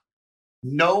nothing.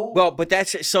 No. Well, but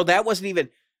that wasn't even.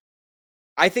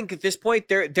 I think at this point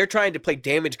they're trying to play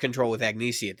damage control with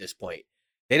Agnesi at this point.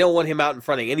 They don't want him out in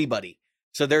front of anybody,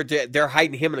 so they're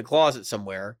hiding him in a closet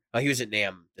somewhere. He was at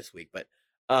NAMM this week, but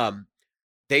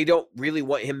they don't really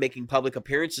want him making public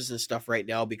appearances and stuff right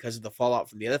now because of the fallout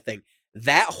from the other thing.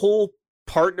 That whole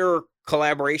partner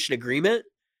collaboration agreement,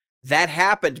 that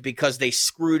happened because they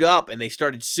screwed up and they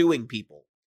started suing people.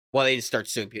 Well, they didn't start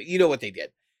suing people. You know what they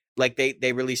did. Like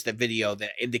they released a video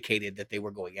that indicated that they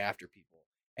were going after people.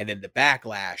 And then the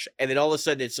backlash. And then all of a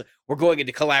sudden we're going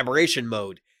into collaboration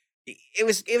mode. It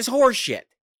was horseshit.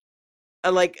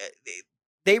 And like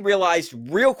they realized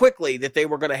real quickly that they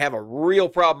were going to have a real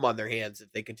problem on their hands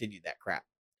if they continued that crap.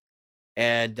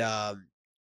 And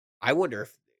I wonder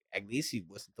if Agnesi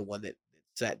wasn't the one that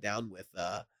sat down with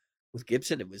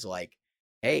Gibson and was like,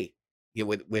 "Hey, you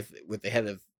know, with the head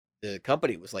of the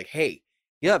company was like, hey,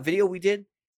 you know that video we did?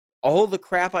 All the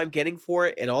crap I'm getting for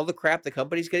it and all the crap the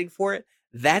company's getting for it,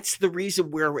 that's the reason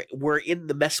we're in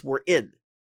the mess we're in.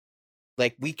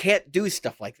 Like, we can't do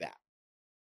stuff like that."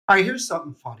 All right, here's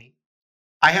something funny.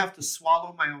 I have to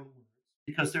swallow my own words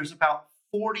because there's about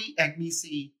 40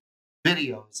 Agnesi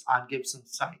videos on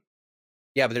Gibson's site.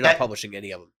 Yeah, but they're not publishing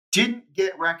any of them. Didn't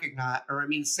get recognized,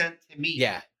 sent to me.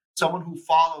 Yeah. Someone who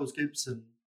follows Gibson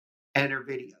and her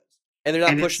videos. And they're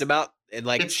not pushing them out and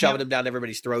like shoving them down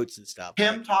everybody's throats and stuff.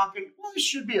 Him talking, well, it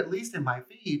should be at least in my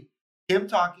feed. Him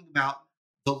talking about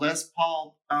the Les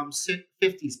Paul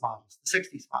 50s models, the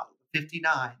 60s model, the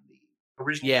 59, the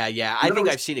original. Yeah. I think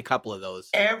I've seen a couple of those.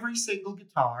 Every single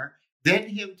guitar. Then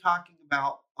him talking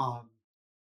about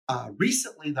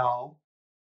recently though,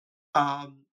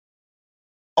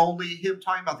 only him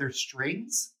talking about their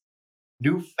strings,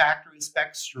 new factory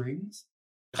spec strings,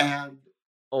 and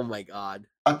oh my god,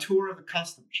 a tour of the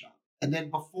custom shop. And then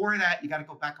before that, you got to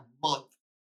go back a month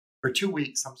or 2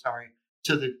 weeks. I'm sorry,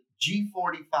 to the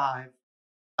G45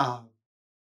 and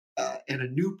a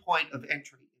new point of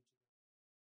entry.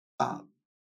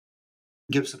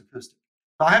 Gibson acoustic.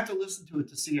 So I have to listen to it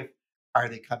to see if are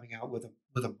they coming out with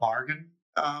a bargain.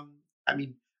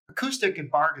 Acoustic and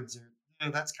bargains are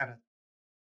that's kind of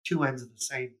two ends of the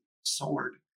same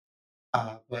sword.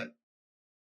 But I'm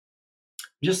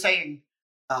just saying,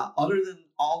 other than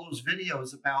all those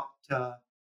videos about the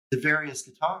various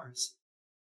guitars,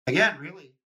 again,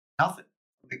 really nothing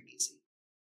from Agnesi.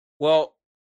 Well,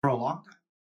 for a long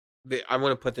time. I'm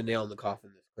going to put the nail in the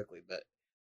coffin this quickly, but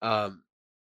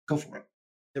go for it.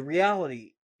 The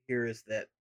reality here is that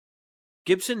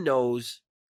Gibson knows.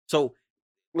 So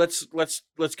let's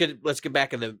get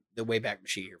back in the Wayback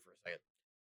Machine here for a second.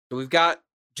 So we've got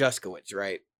Juskowitz,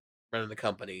 right, running the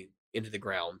company into the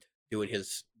ground, doing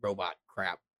his robot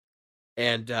crap,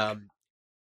 and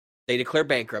they declare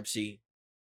bankruptcy.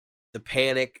 The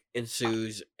panic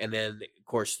ensues, and then of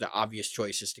course the obvious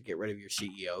choice is to get rid of your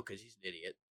CEO because he's an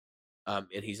idiot,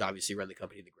 and he's obviously run the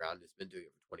company to the ground. Has been doing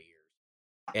it for 20 years.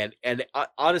 And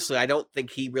honestly, I don't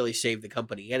think he really saved the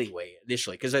company anyway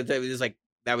initially, because it was like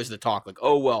that was the talk, like,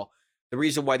 oh well, the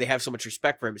reason why they have so much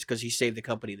respect for him is because he saved the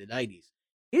company in the 90s.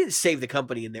 He didn't save the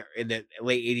company in the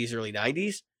late 80s, early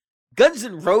 90s. Guns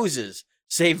N' Roses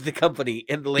saved the company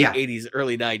in the late 80s,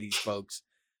 early 90s, folks.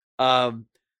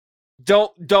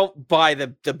 Don't buy the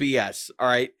BS. All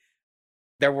right,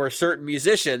 there were certain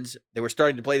musicians that were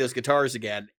starting to play those guitars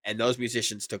again, and those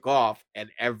musicians took off, and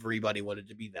everybody wanted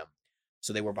to be them.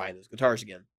 So they were buying those guitars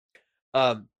again.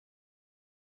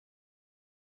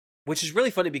 Which is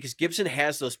really funny because Gibson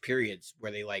has those periods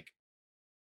where they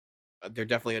they're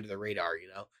definitely under the radar, you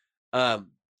know?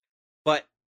 But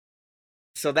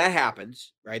so that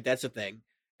happens, right? That's a thing.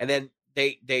 And then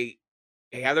they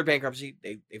have their bankruptcy.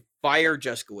 They fire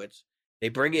Juskowitz. They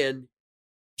bring in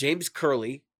James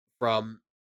Curley from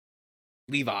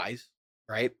Levi's,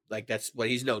 right? Like that's what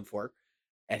he's known for.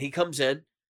 And he comes in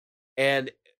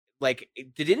and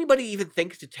did anybody even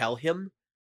think to tell him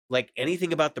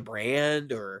anything about the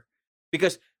brand? Or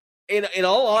because in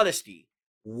all honesty,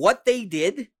 what they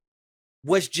did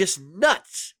was just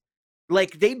nuts.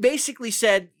 Like they basically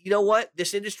said, you know what,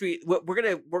 this industry, we're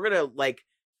gonna like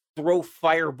throw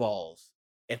fireballs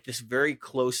at this very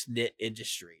close knit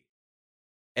industry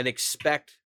and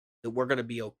expect that we're gonna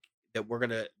be okay, that we're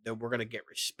gonna get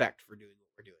respect for doing what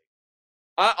we're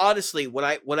doing. Honestly, when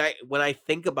I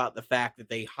think about the fact that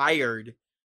they hired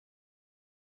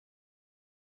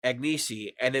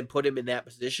Agnesi and then put him in that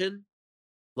position,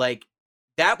 like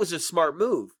that was a smart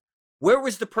move. Where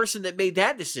was the person that made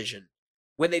that decision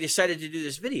when they decided to do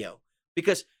this video?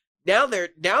 Because now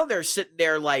they're sitting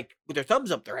there like with their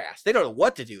thumbs up their ass. They don't know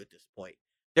what to do at this point.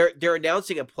 They're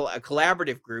announcing a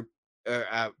collaborative group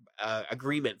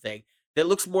agreement thing that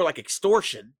looks more like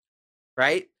extortion,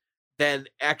 right, than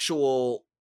actual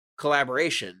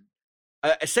collaboration.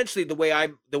 Essentially, the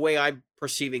way I'm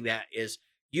perceiving that is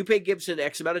you pay Gibson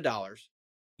X amount of dollars,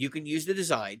 you can use the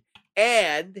design,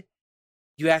 and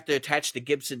you have to attach the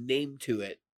Gibson name to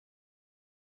it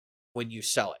when you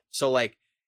sell it. So, like,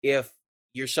 if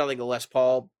you're selling a Les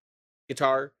Paul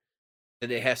guitar, then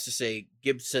it has to say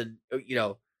Gibson,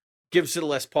 Gibson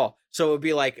Les Paul. So it would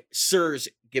be like Sir's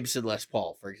Gibson Les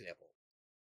Paul, for example.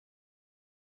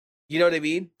 You know what I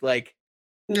mean? Like,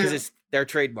 because Yeah. it's their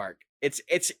trademark.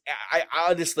 I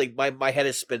honestly, my head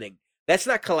is spinning. That's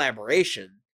not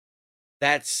collaboration.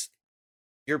 That's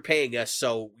you're paying us,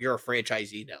 so you're a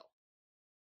franchisee now.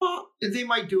 Well, they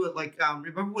might do it like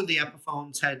remember when the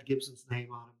Epiphones had Gibson's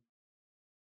name on them?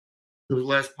 It was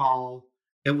Les Paul.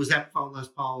 It was Epiphone Les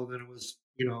Paul, and then it was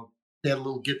they had a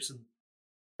little Gibson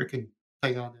freaking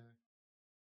thing on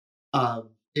there.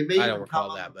 It may I don't even come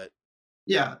recall on. that, but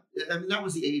Yeah, I mean that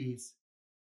was the '80s.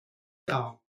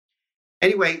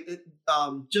 Anyway,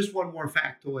 just one more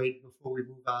factoid before we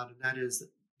move on, and that is that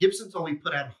Gibson's only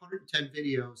put out 110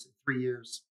 videos in 3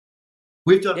 years.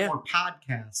 We've done yeah, more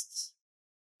podcasts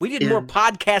we did more in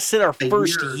podcasts in our a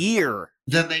first year year.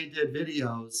 than they did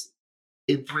videos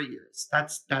in 3 years.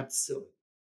 That's silly.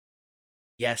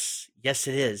 Yes, yes,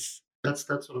 it is. That's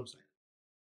what I'm saying.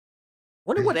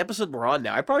 Wonder what Yeah. episode we're on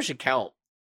now. I probably should count.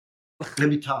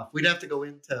 It'd be tough. We'd have to go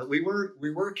into. We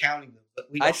were counting them, but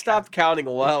we I don't count stopped counting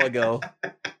a while ago.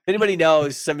 them. If anybody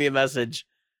knows, send me a message.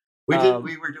 We did.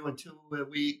 We were doing 2 a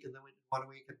week, and then we did 1 a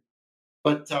week.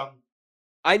 But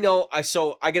I know. I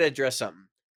gotta address something.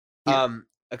 yeah,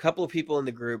 A couple of people in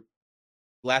the group,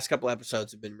 last couple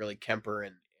episodes have been really Kemper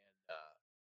and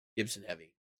Gibson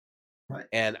heavy, right.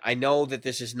 and I know that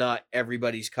this is not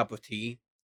everybody's cup of tea,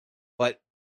 but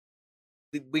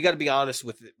we got to be honest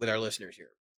with our listeners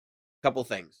here. Couple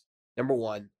things. Number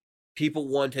one, people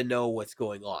want to know what's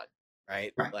going on,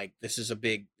 right? Right. Like this is a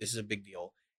big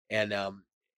deal, and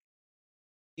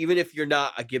even if you're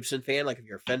not a Gibson fan, like if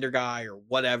you're a Fender guy or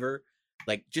whatever,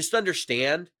 like just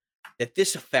understand that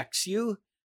this affects you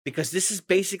because this is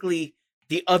basically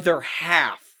the other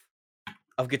half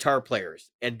of guitar players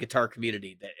and guitar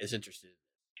community that is interested in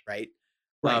this, right?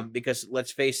 Right. Because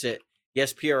let's face it,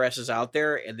 yes, PRS is out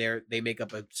there and they make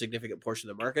up a significant portion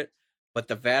of the market, but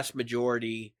the vast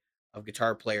majority of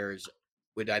guitar players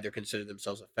would either consider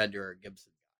themselves a Fender or a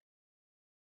Gibson.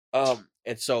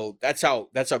 And so that's how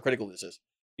critical this is.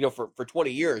 For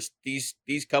 20 years, these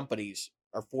companies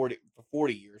are 40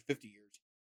 years, 50 years.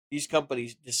 These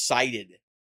companies decided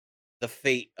the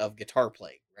fate of guitar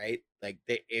playing, right? Like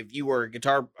if you were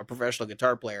a professional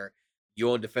guitar player, you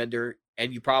owned a Fender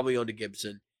and you probably owned a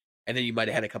Gibson, and then you might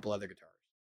have had a couple other guitars.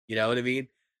 You know what I mean?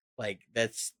 Like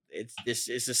this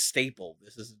is a staple.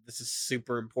 This is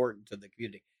super important to the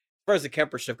community. As far as the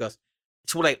Kemper stuff goes,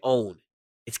 it's what I own.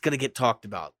 It's gonna get talked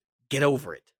about. Get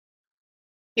over it.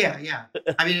 Yeah, yeah.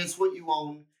 I mean, it's what you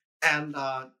own, and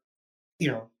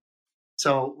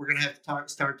so we're gonna have to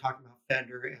start talking about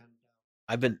Fender and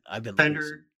I've been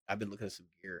Fender. I've been looking at some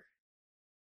gear.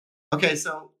 Okay,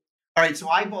 so all right, so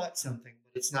I bought something,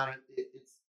 but it's not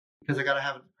it's because I got to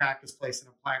have a practice place, and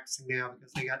I'm practicing now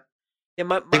because Yeah, they I'm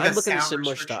got looking at sound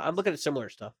similar stuff. I'm restrictions. looking at similar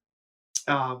stuff.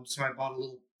 So I bought a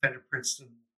little Fender Princeton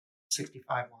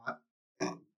 65 watt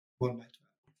 1x12.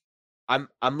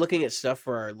 I'm looking at stuff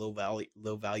for our low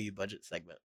value budget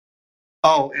segment.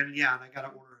 Oh, and yeah, and I got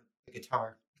to order a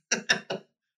guitar.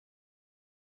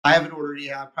 I haven't ordered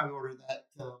yet. I'll probably order that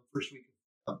first week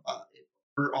of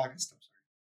or August. I'm sorry.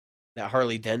 That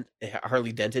Harley dented. The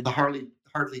Harley dented. The Yeah,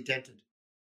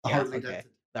 Harley okay.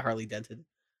 dented. The Harley dented.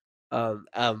 Um,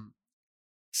 um,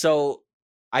 so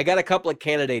I got a couple of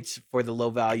candidates for the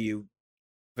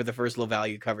first low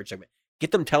value coverage segment.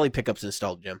 Get them tele pickups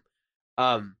installed, Jim.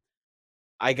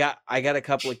 I got a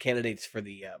couple of candidates for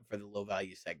the low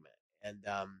value segment, and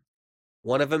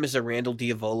one of them is a Randall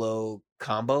Diavolo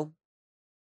combo,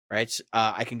 right?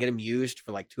 I can get them used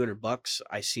for like $200.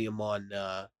 I see them on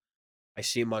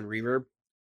Reverb.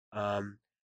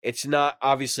 It's not,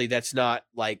 obviously that's not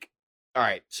like, all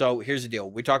right. So here's the deal.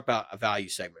 We talked about a value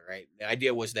segment, right? The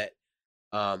idea was that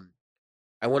um,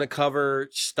 I want to cover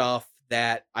stuff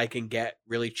that I can get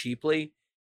really cheaply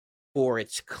for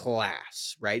its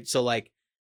class, right? So like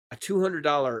a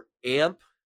 $200 amp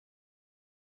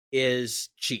is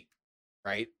cheap,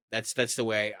 right? That's the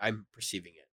way I'm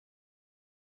perceiving it.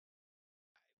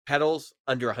 Pedals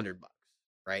under $100,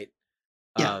 right?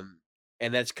 Yeah.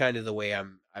 And that's kind of the way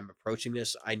I'm approaching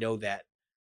this. I know that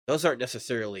those aren't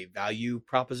necessarily value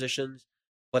propositions,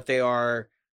 but they are.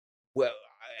 Well,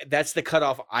 that's the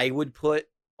cutoff I would put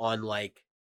on like.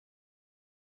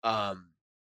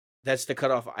 That's the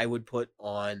cutoff I would put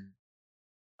on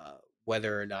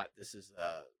whether or not this is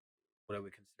what I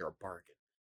would consider a bargain,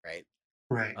 right?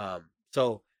 Right.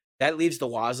 So that leaves the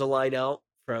Waza line out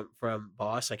from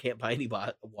Boss. I can't buy any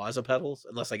Waza pedals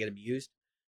unless I get them used.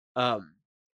 Um,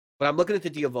 but I'm looking at the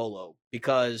Diavolo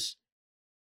because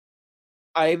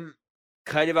I'm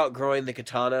kind of outgrowing the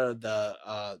Katana,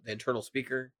 the internal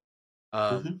speaker,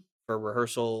 Hmm. for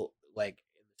rehearsal, like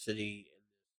in the city,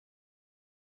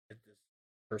 at this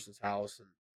person's house, and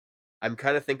I'm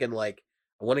kind of thinking like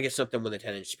I want to get something with a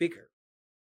 10-inch speaker,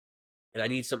 and I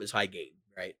need something that's high gain,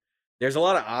 right? There's a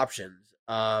lot of options.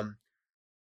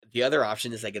 The other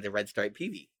option is I get the Red Stripe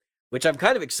PV, which I'm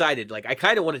kind of excited. Like I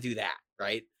kind of want to do that,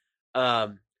 right?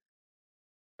 Um,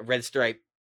 a Red Stripe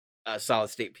solid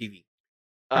state PV.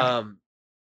 Right. Um,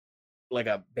 like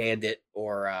a Bandit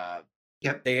or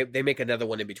Yep. they make another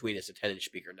one in between. It's a 10-inch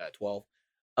speaker, not a 12.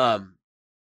 Um,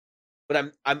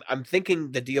 but I'm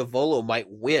thinking the Diavolo might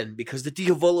win because the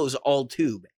Diavolo is all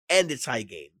tube and it's high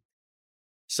gain,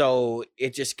 so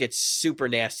it just gets super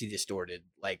nasty distorted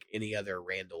like any other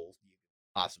Randall you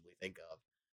could possibly think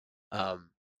of.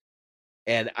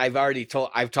 And I've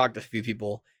talked to a few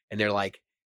people and they're like,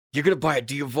 "You're gonna buy a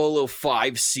Diavolo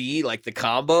 5C like the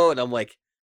combo," and I'm like,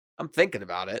 "I'm thinking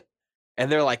about it,"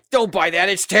 and they're like, "Don't buy that,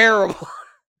 it's terrible."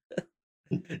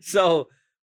 So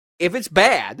if it's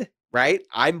bad, right,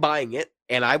 I'm buying it,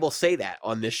 and I will say that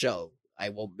on this show. I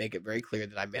will make it very clear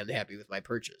that I'm unhappy with my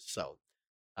purchase. So,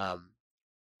 um,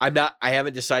 I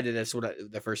haven't decided that's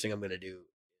the first thing I'm going to do.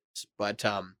 But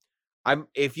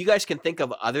if you guys can think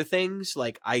of other things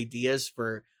like ideas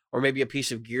for, or maybe a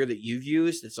piece of gear that you've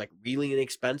used that's like really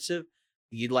inexpensive,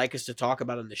 you'd like us to talk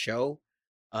about on the show,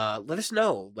 let us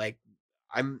know. Like,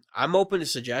 I'm open to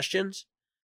suggestions,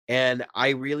 and I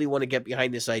really want to get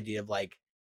behind this idea of like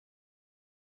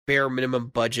bare minimum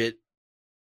budget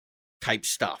type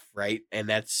stuff, right? And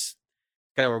that's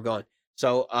kind of where we're going.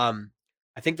 So,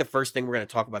 I think the first thing we're going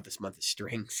to talk about this month is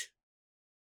strings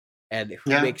and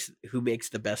Yeah. who makes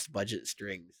the best budget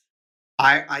strings.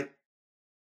 I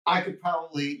I could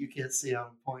probably, you can't see how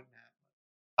I'm pointing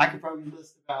at. I could probably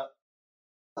list about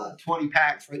 20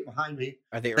 packs right behind me.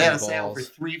 Are they They had Ernie a sale for balls?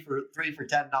 three for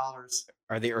 $10.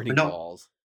 Are they Ernie Or no, balls?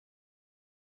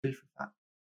 3 for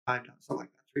 $5, something like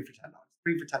that. 3 for $10.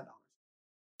 3 for $10.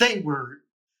 They were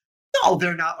no,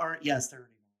 they're not. Or yes, they're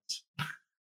animals.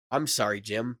 I'm sorry,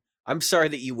 Jim. I'm sorry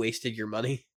that you wasted your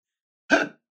money.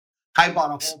 I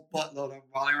bought a whole buttload of them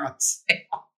while they were on sale.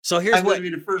 So I wouldn't be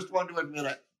the first one to admit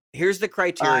it. here's the I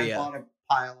criteria. bought a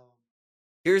pile of them.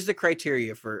 Here's the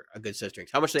criteria for a good set of strings.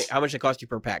 How much they cost you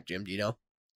per pack, Jim? Do you know?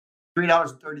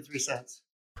 $3.33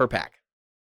 Per pack.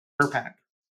 per pack.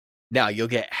 Now you'll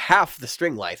get half the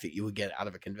string life that you would get out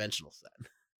of a conventional set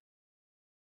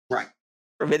Right.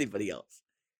 from anybody else.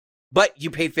 But you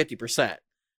paid 50%.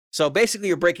 So basically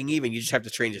you're breaking even. You just have to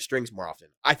change the strings more often.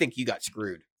 I think you got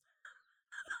screwed.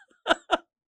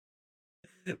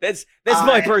 That's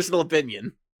my personal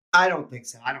opinion. I don't think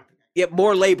so. I don't think. Yeah,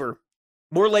 more labor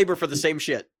for the same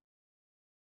shit.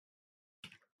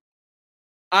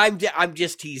 I'm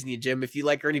just teasing you, Jim. If you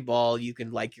like Ernie Ball, you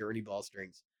can like your Ernie Ball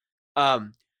strings.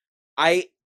 I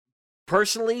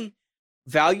personally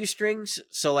value strings,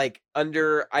 so like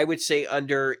I would say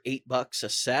under $8 a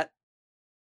set.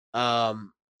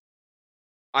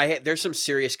 There's some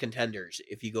serious contenders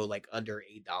if you go like under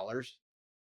 $8.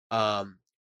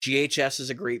 GHS is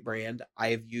a great brand. I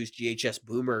have used GHS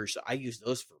boomers. I used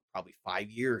those for probably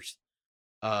 5 years.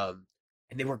 And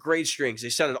they were great strings. They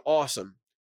sounded awesome.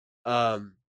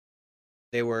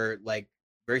 They were like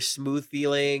very smooth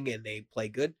feeling and they play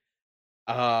good.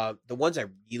 The ones I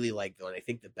really like though, and I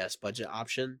think the best budget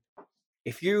option,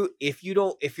 if you're as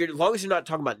long as you're not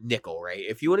talking about nickel, right?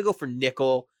 If you want to go for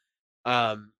nickel,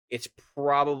 it's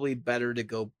probably better to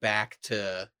go back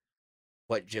to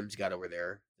what Jim's got over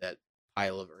there, that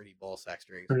pile of Ernie Ball sax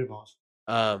strings. Ernie Balls.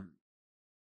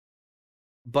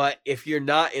 But if you're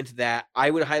not into that,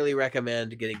 I would highly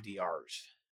recommend getting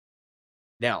DRs.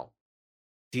 Now,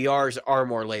 DRs are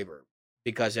more labor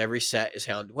because every set is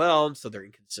hound wound, so they're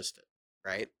inconsistent,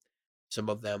 right? Some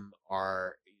of them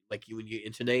are like when you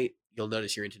intonate, you'll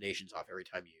notice your intonation's off every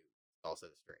time you install a set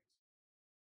of strings.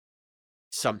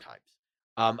 Sometimes,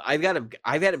 I've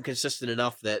had them consistent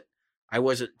enough that I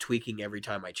wasn't tweaking every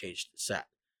time I changed the set.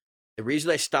 The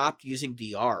reason I stopped using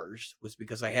DRs was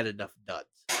because I had enough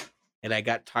duds, and I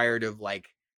got tired of like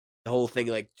the whole thing.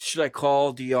 Like, should I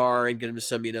call DR and get him to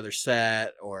send me another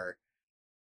set, or?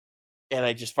 And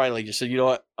I just finally just said, you know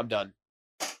what, I'm done.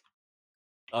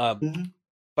 Mhm.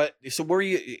 But so where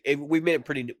you? We've made it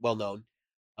pretty well known.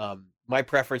 My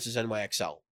preference is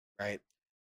NYXL, right?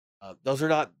 Those are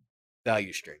not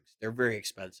value strings; they're very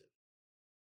expensive.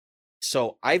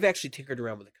 So I've actually tinkered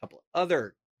around with a couple of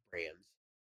other brands.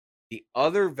 The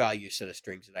other value set of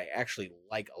strings that I actually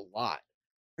like a lot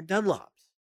are Dunlops.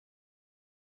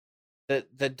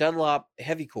 The Dunlop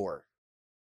Heavy Core,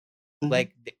 Mhm.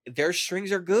 like their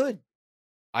strings are good.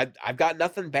 I've got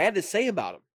nothing bad to say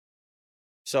about them.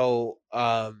 So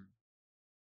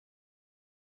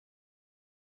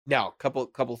now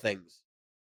couple things.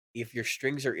 If your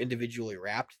strings are individually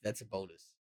wrapped, that's a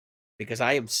bonus because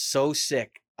I am so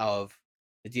sick of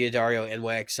the Diodario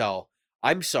NYXL.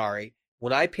 I'm sorry,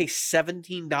 when I pay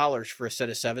 $17 for a set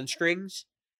of 7 strings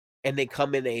and they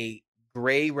come in a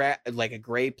like a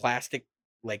gray plastic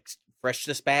like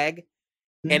freshness bag,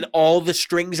 and Mhm. all the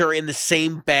strings are in the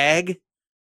same bag,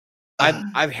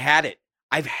 I've had it.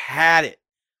 I've had it.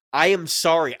 I am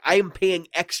sorry. I am paying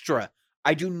extra.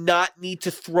 I do not need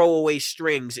to throw away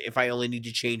strings if I only need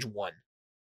to change one.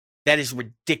 That is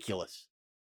ridiculous.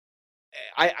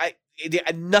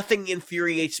 Nothing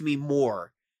infuriates me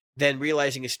more than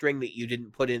realizing a string that you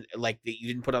didn't put in, like that you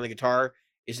didn't put on the guitar,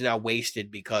 is now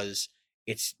wasted because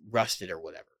it's rusted or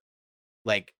whatever.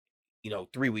 Like,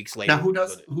 3 weeks Now, later, who you go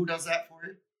does to, who does that for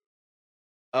you?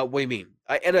 what do you mean?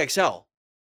 NXL.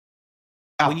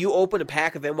 When Oh, you open a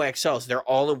pack of NYXLs, they're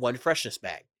all in one freshness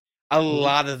bag. A mhm.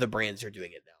 lot of the brands are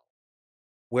doing it now,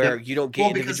 where Yep. you don't get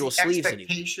Well, because individual the sleeves anymore.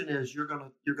 expectation is you're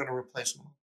gonna replace them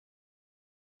all.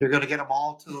 You're gonna get them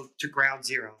all to ground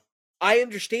zero. I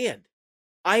understand.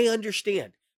 I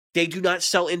understand. They do not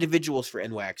sell individuals for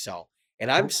NYXL. And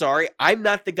I'm Nope. sorry, I'm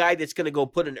not the guy that's going to go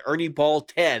put an Ernie Ball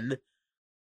 10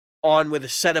 on with a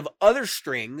set of other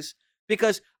strings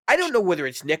because I don't know whether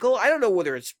it's nickel. I don't know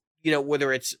whether it's,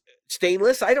 whether it's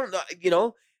stainless. I don't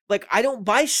know, like I don't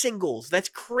buy singles. That's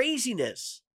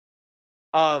craziness.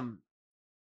 Um,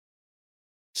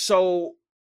 so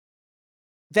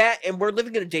that, and we're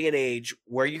living in a day and age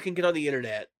where you can get on the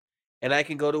internet and I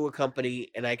can go to a company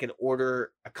and I can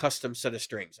order a custom set of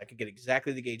strings. I can get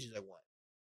exactly the gauges I want.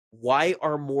 Why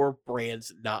are more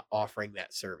brands not offering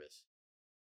that service?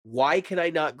 Why can I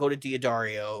not go to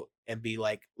Diodario and be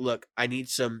like, look, I need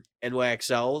some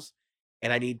NYXLs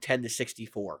and I need 10 to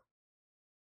 64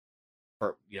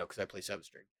 for, because I play 7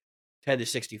 string. 10 to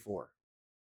 64.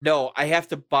 No, I have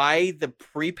to buy the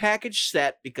prepackaged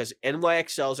set because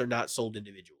NYXLs are not sold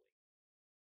individually.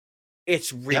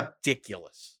 It's Yep.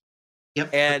 ridiculous.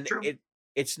 Yep. That's And true.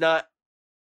 it's not,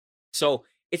 so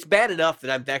it's bad enough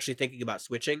that I'm actually thinking about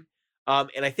switching.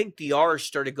 And I think DR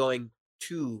started going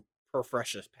 2 per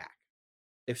freshness pack.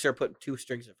 They've started putting 2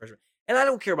 strings in freshness, and I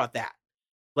don't care about that.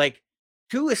 Like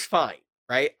 2 is fine,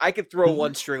 right? I could throw Mhm.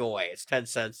 1 string away. It's 10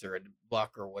 cents or a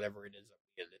buck or whatever it is at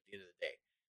the end of the day.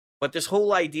 But this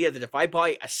whole idea that if I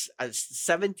buy a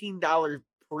 $17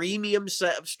 premium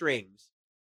set of strings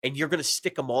and you're going to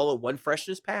stick them all in one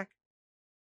freshness pack,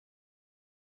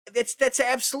 that's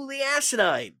absolutely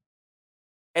asinine.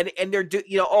 And they're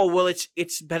oh well,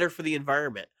 it's better for the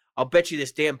environment. I'll bet you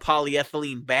this damn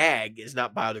polyethylene bag is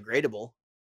not biodegradable.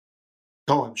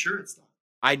 Oh, I'm sure it's not.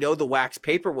 I know the wax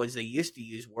paper ones they used to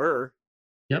use were.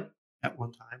 Yep. At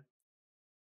one time.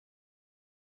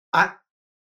 I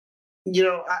you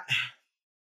know,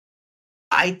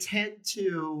 I tend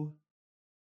to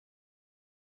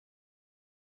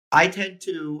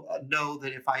know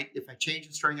that if I change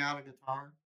a string out of a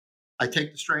guitar, I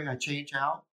take the string I change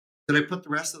out, then I put the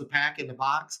rest of the pack in the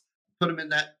box, put them in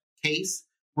that case.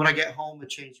 When I get home, I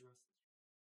change the rest.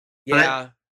 But Yeah.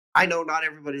 I know not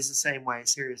everybody's the same way.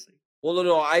 Seriously. Well,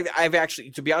 no. I've actually,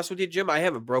 to be honest with you, Jim, I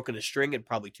haven't broken a string in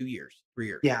probably 2 years, 3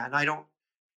 years. Yeah, and I don't.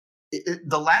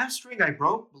 The last string I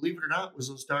broke, believe it or not, was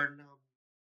those darn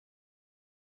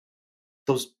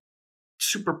those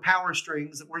super power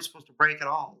strings that weren't supposed to break at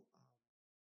all.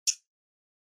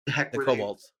 The heck The were they?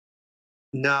 cobalts.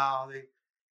 No,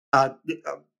 they.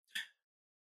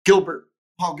 Gilbert,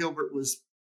 Paul Gilbert was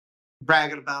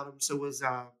bragging about them. So was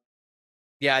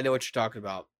Yeah, I know what you're talking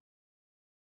about.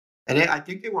 And I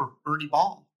think they were Ernie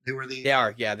Ball. They were They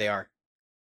are. Yeah, they are.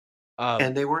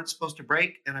 and they weren't supposed to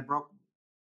break, and I broke them.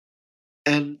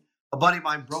 And a buddy of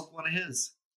mine broke one of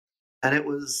his, and it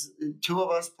was two of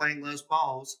us playing Les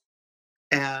Balls,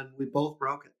 and we both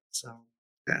broke it. So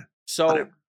yeah, So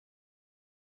whatever.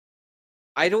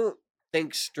 I don't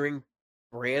think string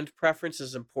brand preference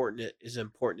is important as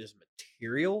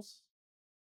materials.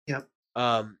 Yep.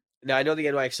 Now I know the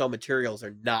NYXL materials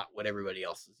are not what everybody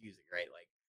else is using, right?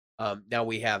 Like, now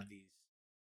we have these.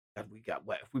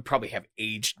 We probably have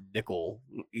aged nickel,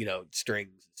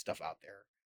 strings and stuff out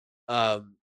there.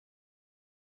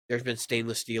 There's been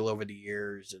stainless steel over the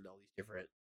years and all these different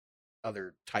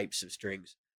other types of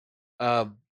strings.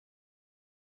 Um,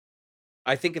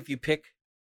 I think if you pick,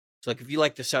 so like if you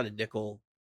like the sound of nickel,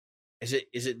 is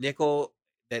it nickel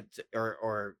that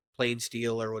or plain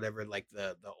steel or whatever, like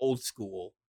the old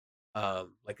school,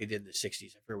 like they did in the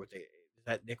 '60s. I forget what they is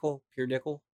that nickel, pure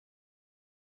nickel.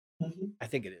 Hmm. I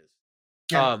think it is.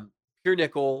 Yeah. Pure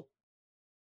nickel.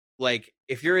 Like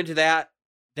if you're into that,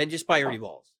 then just buy Ernie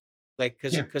balls. Like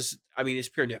Yeah. because I mean it's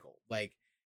pure nickel. Like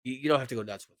you don't have to go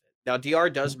nuts with it. Now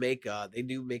DR does make they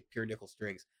do make pure nickel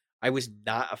strings. I was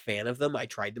not a fan of them. I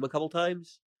tried them a couple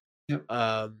times. Yep.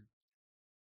 Um,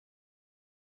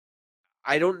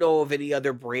 I don't know of any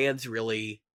other brands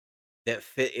really that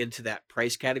fit into that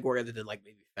price category other than like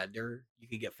maybe Fender. You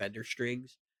can get Fender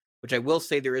strings, which I will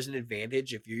say there is an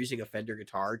advantage if you're using a Fender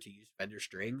guitar to use Fender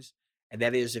strings, and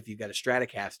that is if you've got a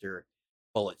Stratocaster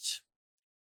bullets,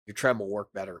 your trem will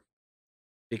work better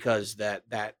because that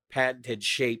patented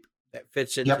shape that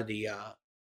fits into Yep.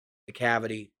 the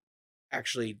cavity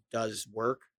actually does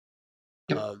work.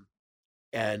 Yep. Um,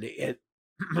 and it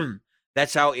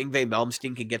that's how Yngwie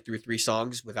Malmsteen can get through 3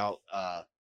 songs without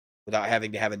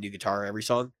having to have a new guitar every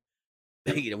song.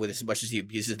 Yep. With as much as he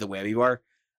abuses the whammy bar,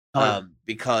 Oh yeah.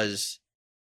 because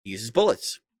he uses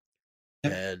bullets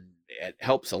Yep. and it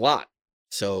helps a lot.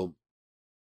 So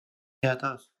Yeah, it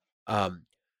does. um,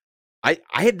 I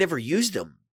had never used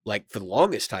them like for the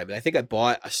longest time, and I think I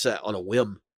bought a set on a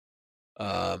whim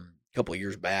a couple of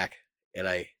years back, and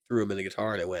I threw them in the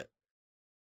guitar, and I went,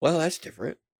 "Well, that's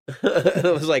different." And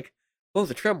I was like, "Oh,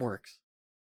 the trem works."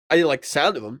 I didn't like the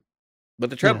sound of them, but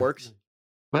the trem Yeah. works.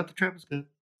 But the trip is good.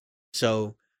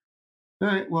 So, All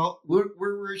right. Well,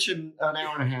 we're reaching an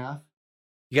hour and a half.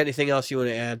 you got anything else you want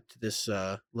to add to this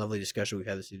lovely discussion we've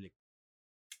had this evening?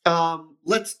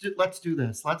 Let's do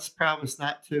this. Let's promise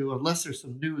not to, unless there's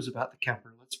some news about the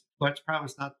Kemper. Let's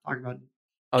promise not to talk about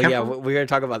Oh yeah, Kemper we're gonna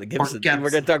talk about the or Gibson. We're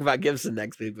gonna Gibson. talk about Gibson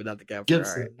next week, but not the Kemper. All right.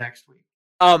 Gibson next week.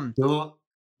 Um.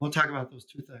 We'll talk about those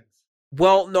two things.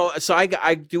 Well, no. So I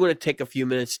do want to take a few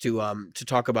minutes to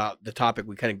talk about the topic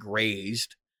we kind of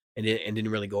grazed and didn't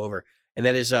really go over, and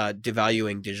that is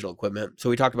devaluing digital equipment. So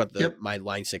we talked about Yep. my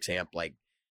Line 6 amp like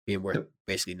being worth Yep.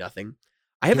 basically nothing.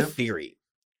 I have a Yep. theory,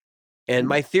 and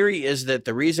my theory is that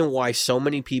the reason why so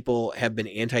many people have been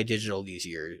anti-digital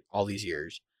all these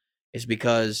years, is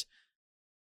because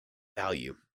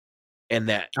value. And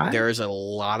that All right. there's a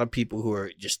lot of people who are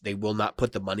just they will not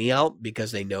put the money out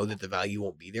because they know that the value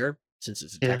won't be there since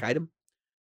it's a tech Yeah. item.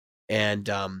 And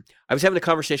I was having a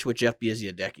conversation with Jeff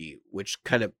Biesiadecki, which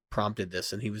kind of prompted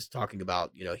this, and he was talking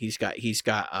about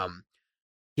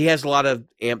he has a lot of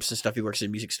amps and stuff. He works in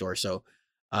a music store, so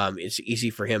it's easy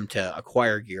for him to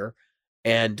acquire gear,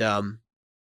 and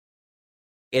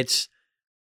it's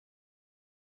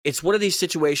one of these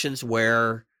situations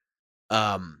where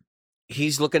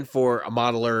he's looking for a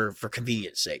modeler for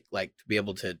convenience sake, like to be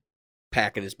able to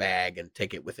pack in his bag and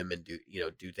take it with him and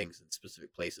do things in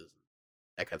specific places,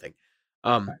 that kind of thing.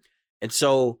 Right. And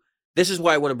so this is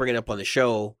why I want to bring it up on the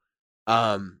show.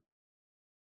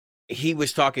 He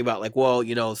was talking about like, well,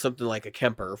 something like a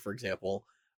Kemper, for example,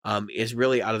 is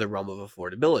really out of the realm of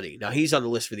affordability. Now he's on the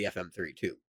list for the FM3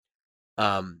 too,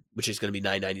 which is going to be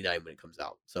 $999 when it comes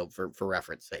out. So for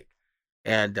reference sake,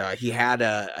 and he had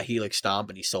a Helix Stomp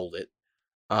and he sold it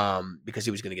because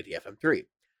he was going to get the FM3.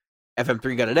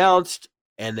 FM3 got announced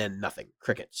and then nothing.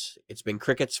 Crickets. It's been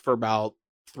crickets for about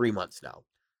 3 months now.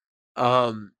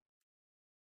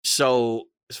 So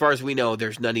as far as we know,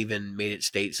 there's none even made it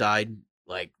stateside.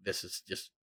 Like this is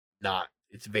just not.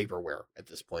 It's vaporware at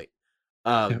this point.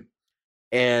 Yep.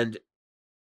 And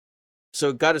so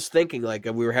it got us thinking. Like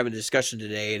we were having a discussion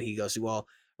today, and he goes, "Well,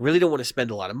 I really don't want to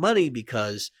spend a lot of money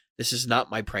because this is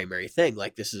not my primary thing.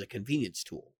 Like this is a convenience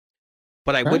tool."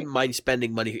 But I Right. wouldn't mind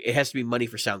spending money. It has to be money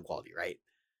for sound quality, right?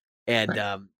 And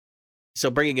Right.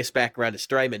 so bringing us back around to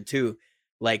Strymon too,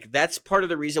 like that's part of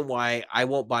the reason why I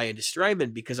won't buy into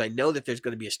Strymon, because I know that there's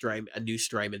going to be a new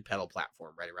Strymon pedal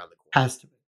platform right around the corner. Has to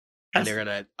be. and Has they're to.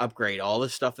 gonna upgrade all the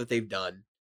stuff that they've done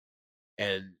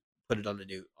and put it on the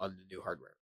new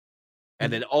hardware. And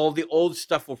Mhm. then all the old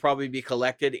stuff will probably be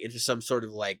collected into some sort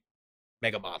of like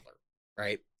mega modeler,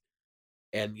 right?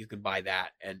 And you can buy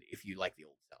that, and if you like the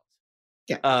old sounds,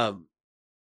 Yeah. um,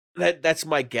 that's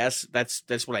my guess.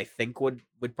 That's what I think would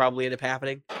probably end up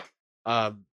happening.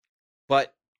 Um,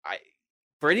 but I,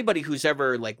 for anybody who's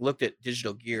ever like looked at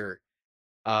digital gear,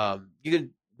 you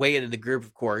can weigh in the group,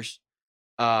 of course.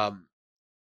 Um,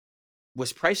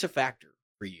 was price a factor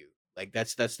for you? Like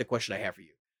that's the question I have for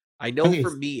you. I I know think for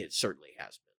it's me it certainly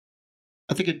has been.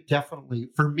 I think it definitely,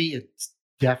 for me, it's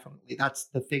definitely, that's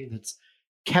the thing that's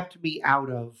kept me out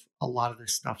of a lot of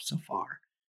this stuff so far,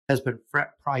 has been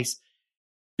price.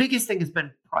 Biggest thing has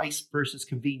been price versus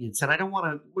convenience. And I don't want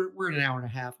to, we're in an hour and a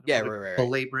half. I don't Yeah, want to right.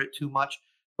 belabor it too much.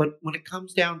 But when it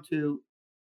comes down to,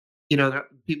 you know,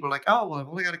 people are like, oh, well, I've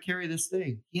only got to carry this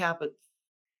thing. Yeah, but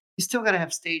you still got to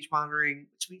have stage monitoring,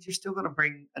 which means you're still going to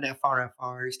bring an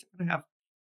FRFR. You're still going to have,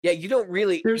 Yeah, you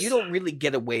there's, don't really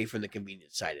get away from the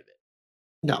convenience side of it.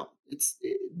 no,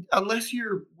 unless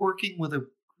you're working with a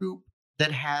group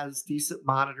that has decent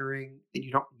monitoring and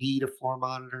you don't need a floor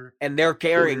monitor And they're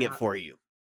carrying or it for you.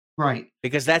 right.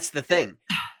 Because that's the Eh, thing.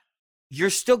 You're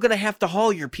still gonna have to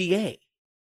haul your PA. You know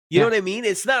yeah. what I mean?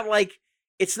 It's not like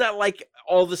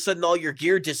all of a sudden all your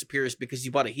gear disappears because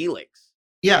you bought a Helix.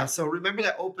 Yeah. So remember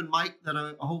that open mic that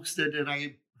I hosted and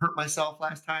I hurt myself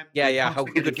last time? Yeah, We're yeah.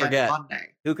 hosting Who it could again forget? Monday.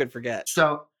 Who could forget?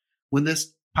 So when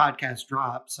this podcast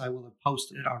drops, I will have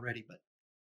posted it already, but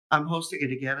I'm hosting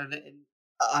it again and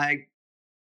I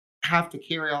have to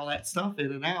carry all that stuff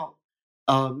in and out.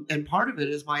 And part of it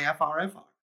is my FRFR,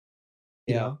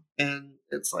 Yeah. and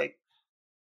it's like,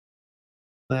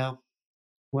 well,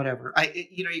 whatever.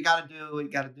 You got to do what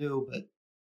you got to do, but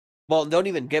Well, don't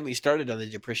even get me started on the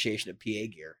depreciation of PA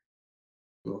gear.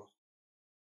 ugh.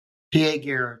 PA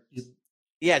gear,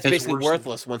 Yeah, it's it's basically worse than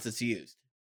worthless once it's used.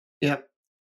 yep,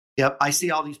 yep. I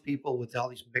see all these people with all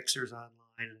these mixers online,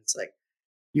 and it's like,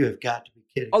 you have got to be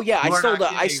kidding Oh me. yeah, You are not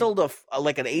I kidding. sold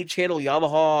like an 8-channel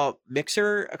Yamaha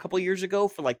mixer a couple years ago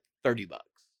for like $30,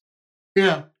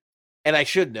 Yeah, and I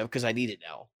shouldn't have because I need it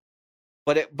now.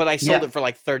 But I sold yeah, it for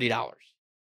like $30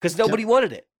 because nobody yep,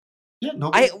 wanted it. yeah.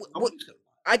 I what Nobody's gonna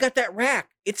I got that rack.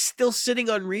 It's still sitting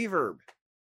on reverb.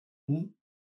 buy it.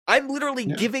 I'm literally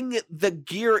Yeah, giving the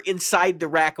gear inside the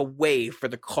rack away for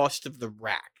the cost of the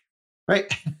rack, right.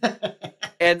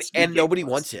 It's and nobody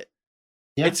ridiculous. wants it.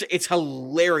 Yeah, It's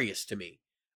hilarious to me.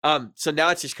 So now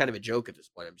it's just kind of a joke at this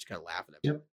point. I'm just kind of laughing at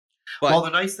it. yep. Well, But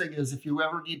the nice thing is, if you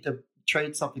ever need to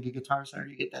trade something at Guitar Center,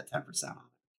 you get that 10% on it.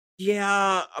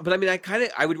 yeah, but I mean,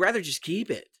 I would rather just keep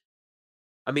it.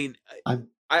 I mean, I'm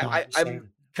no, I'm just I'm saying.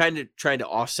 kind of trying to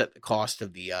offset the cost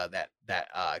of the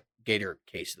that Gator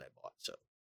case that I bought. So,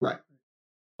 Right.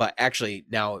 but actually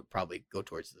now it probably go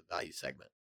towards the value segment.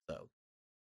 So,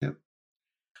 Yep.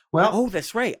 Well, oh,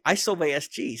 that's right. I sold my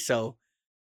SG, so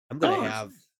I'm gonna oh, that's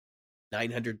have nice.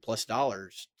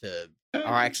 $900+ to, Yeah, or there you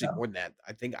actually go. more than that.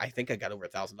 I think I got over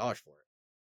 $1,000 for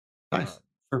it. Nice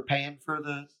for paying for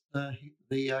the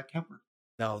Kemper.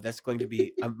 No, that's going to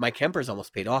be my Kemper's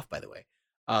almost paid off, by the way.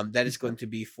 That is going to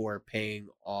be for paying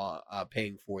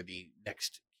for the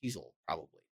next Kiesel,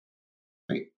 probably.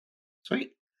 Sweet,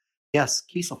 sweet. Yes,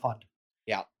 Kiesel Fund.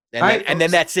 Yeah, All right, and then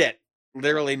folks. that's it.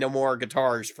 Literally, no more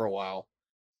guitars for a while.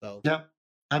 So, Yep.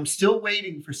 I'm still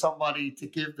waiting for somebody to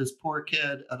give this poor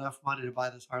kid enough money to buy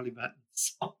this Harley Benton.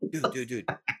 So, dude.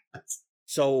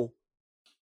 So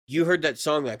you heard that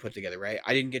song that I put together, right?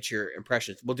 I didn't get your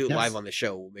impressions. We'll do it live yes, on the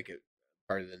show. We'll make it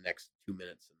part of the next 2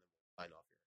 minutes, and then we'll sign off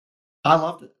I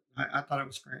loved it. I thought it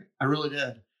was great. I really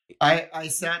did. I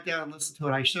sat down and listened to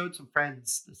it. I showed some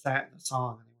friends the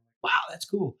song, and they were like, "Wow, that's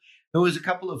cool." There was a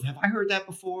couple of, "Have I heard that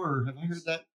before?" or "Have I heard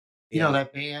that?" here. Yeah.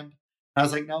 That band. I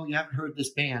was like, "No, you haven't heard this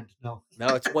band. No, No,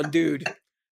 it's one dude.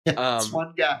 it's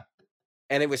one guy."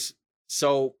 And it was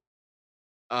so.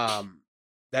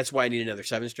 That's why I need another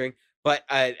 7-string. But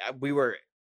we were.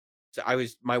 So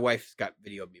my wife's got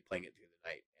video of me playing it through the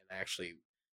night, and I actually.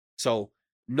 So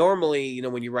normally,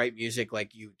 when you write music,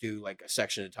 like you do like a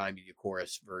section at a time, you do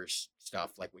chorus, verse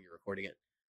stuff, like when you're recording it,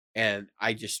 and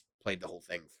I just played the whole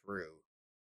thing through,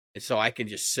 and so I can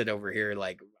just sit over here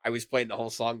like I was playing the whole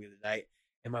song the other night,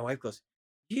 and my wife goes,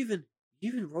 you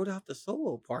even wrote out the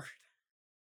solo part."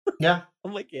 Yeah,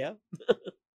 I'm like, yeah.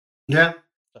 yeah,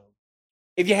 So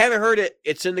if you haven't heard it,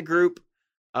 it's in the group.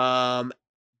 Um,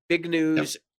 Big yep.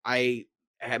 news. May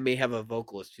have a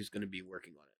vocalist who's going to be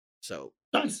working on it. So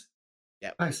Nice,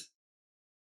 yeah, nice.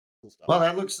 cool stuff. Well,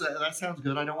 that sounds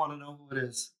good. I don't want to know who it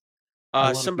is.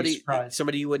 I want to be surprised.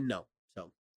 Somebody you wouldn't know.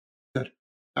 So Good.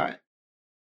 All right.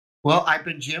 Well, I've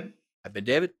been Jim. I've been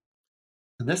David.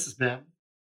 And this has been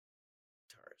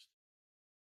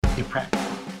Guitarist. Impractical.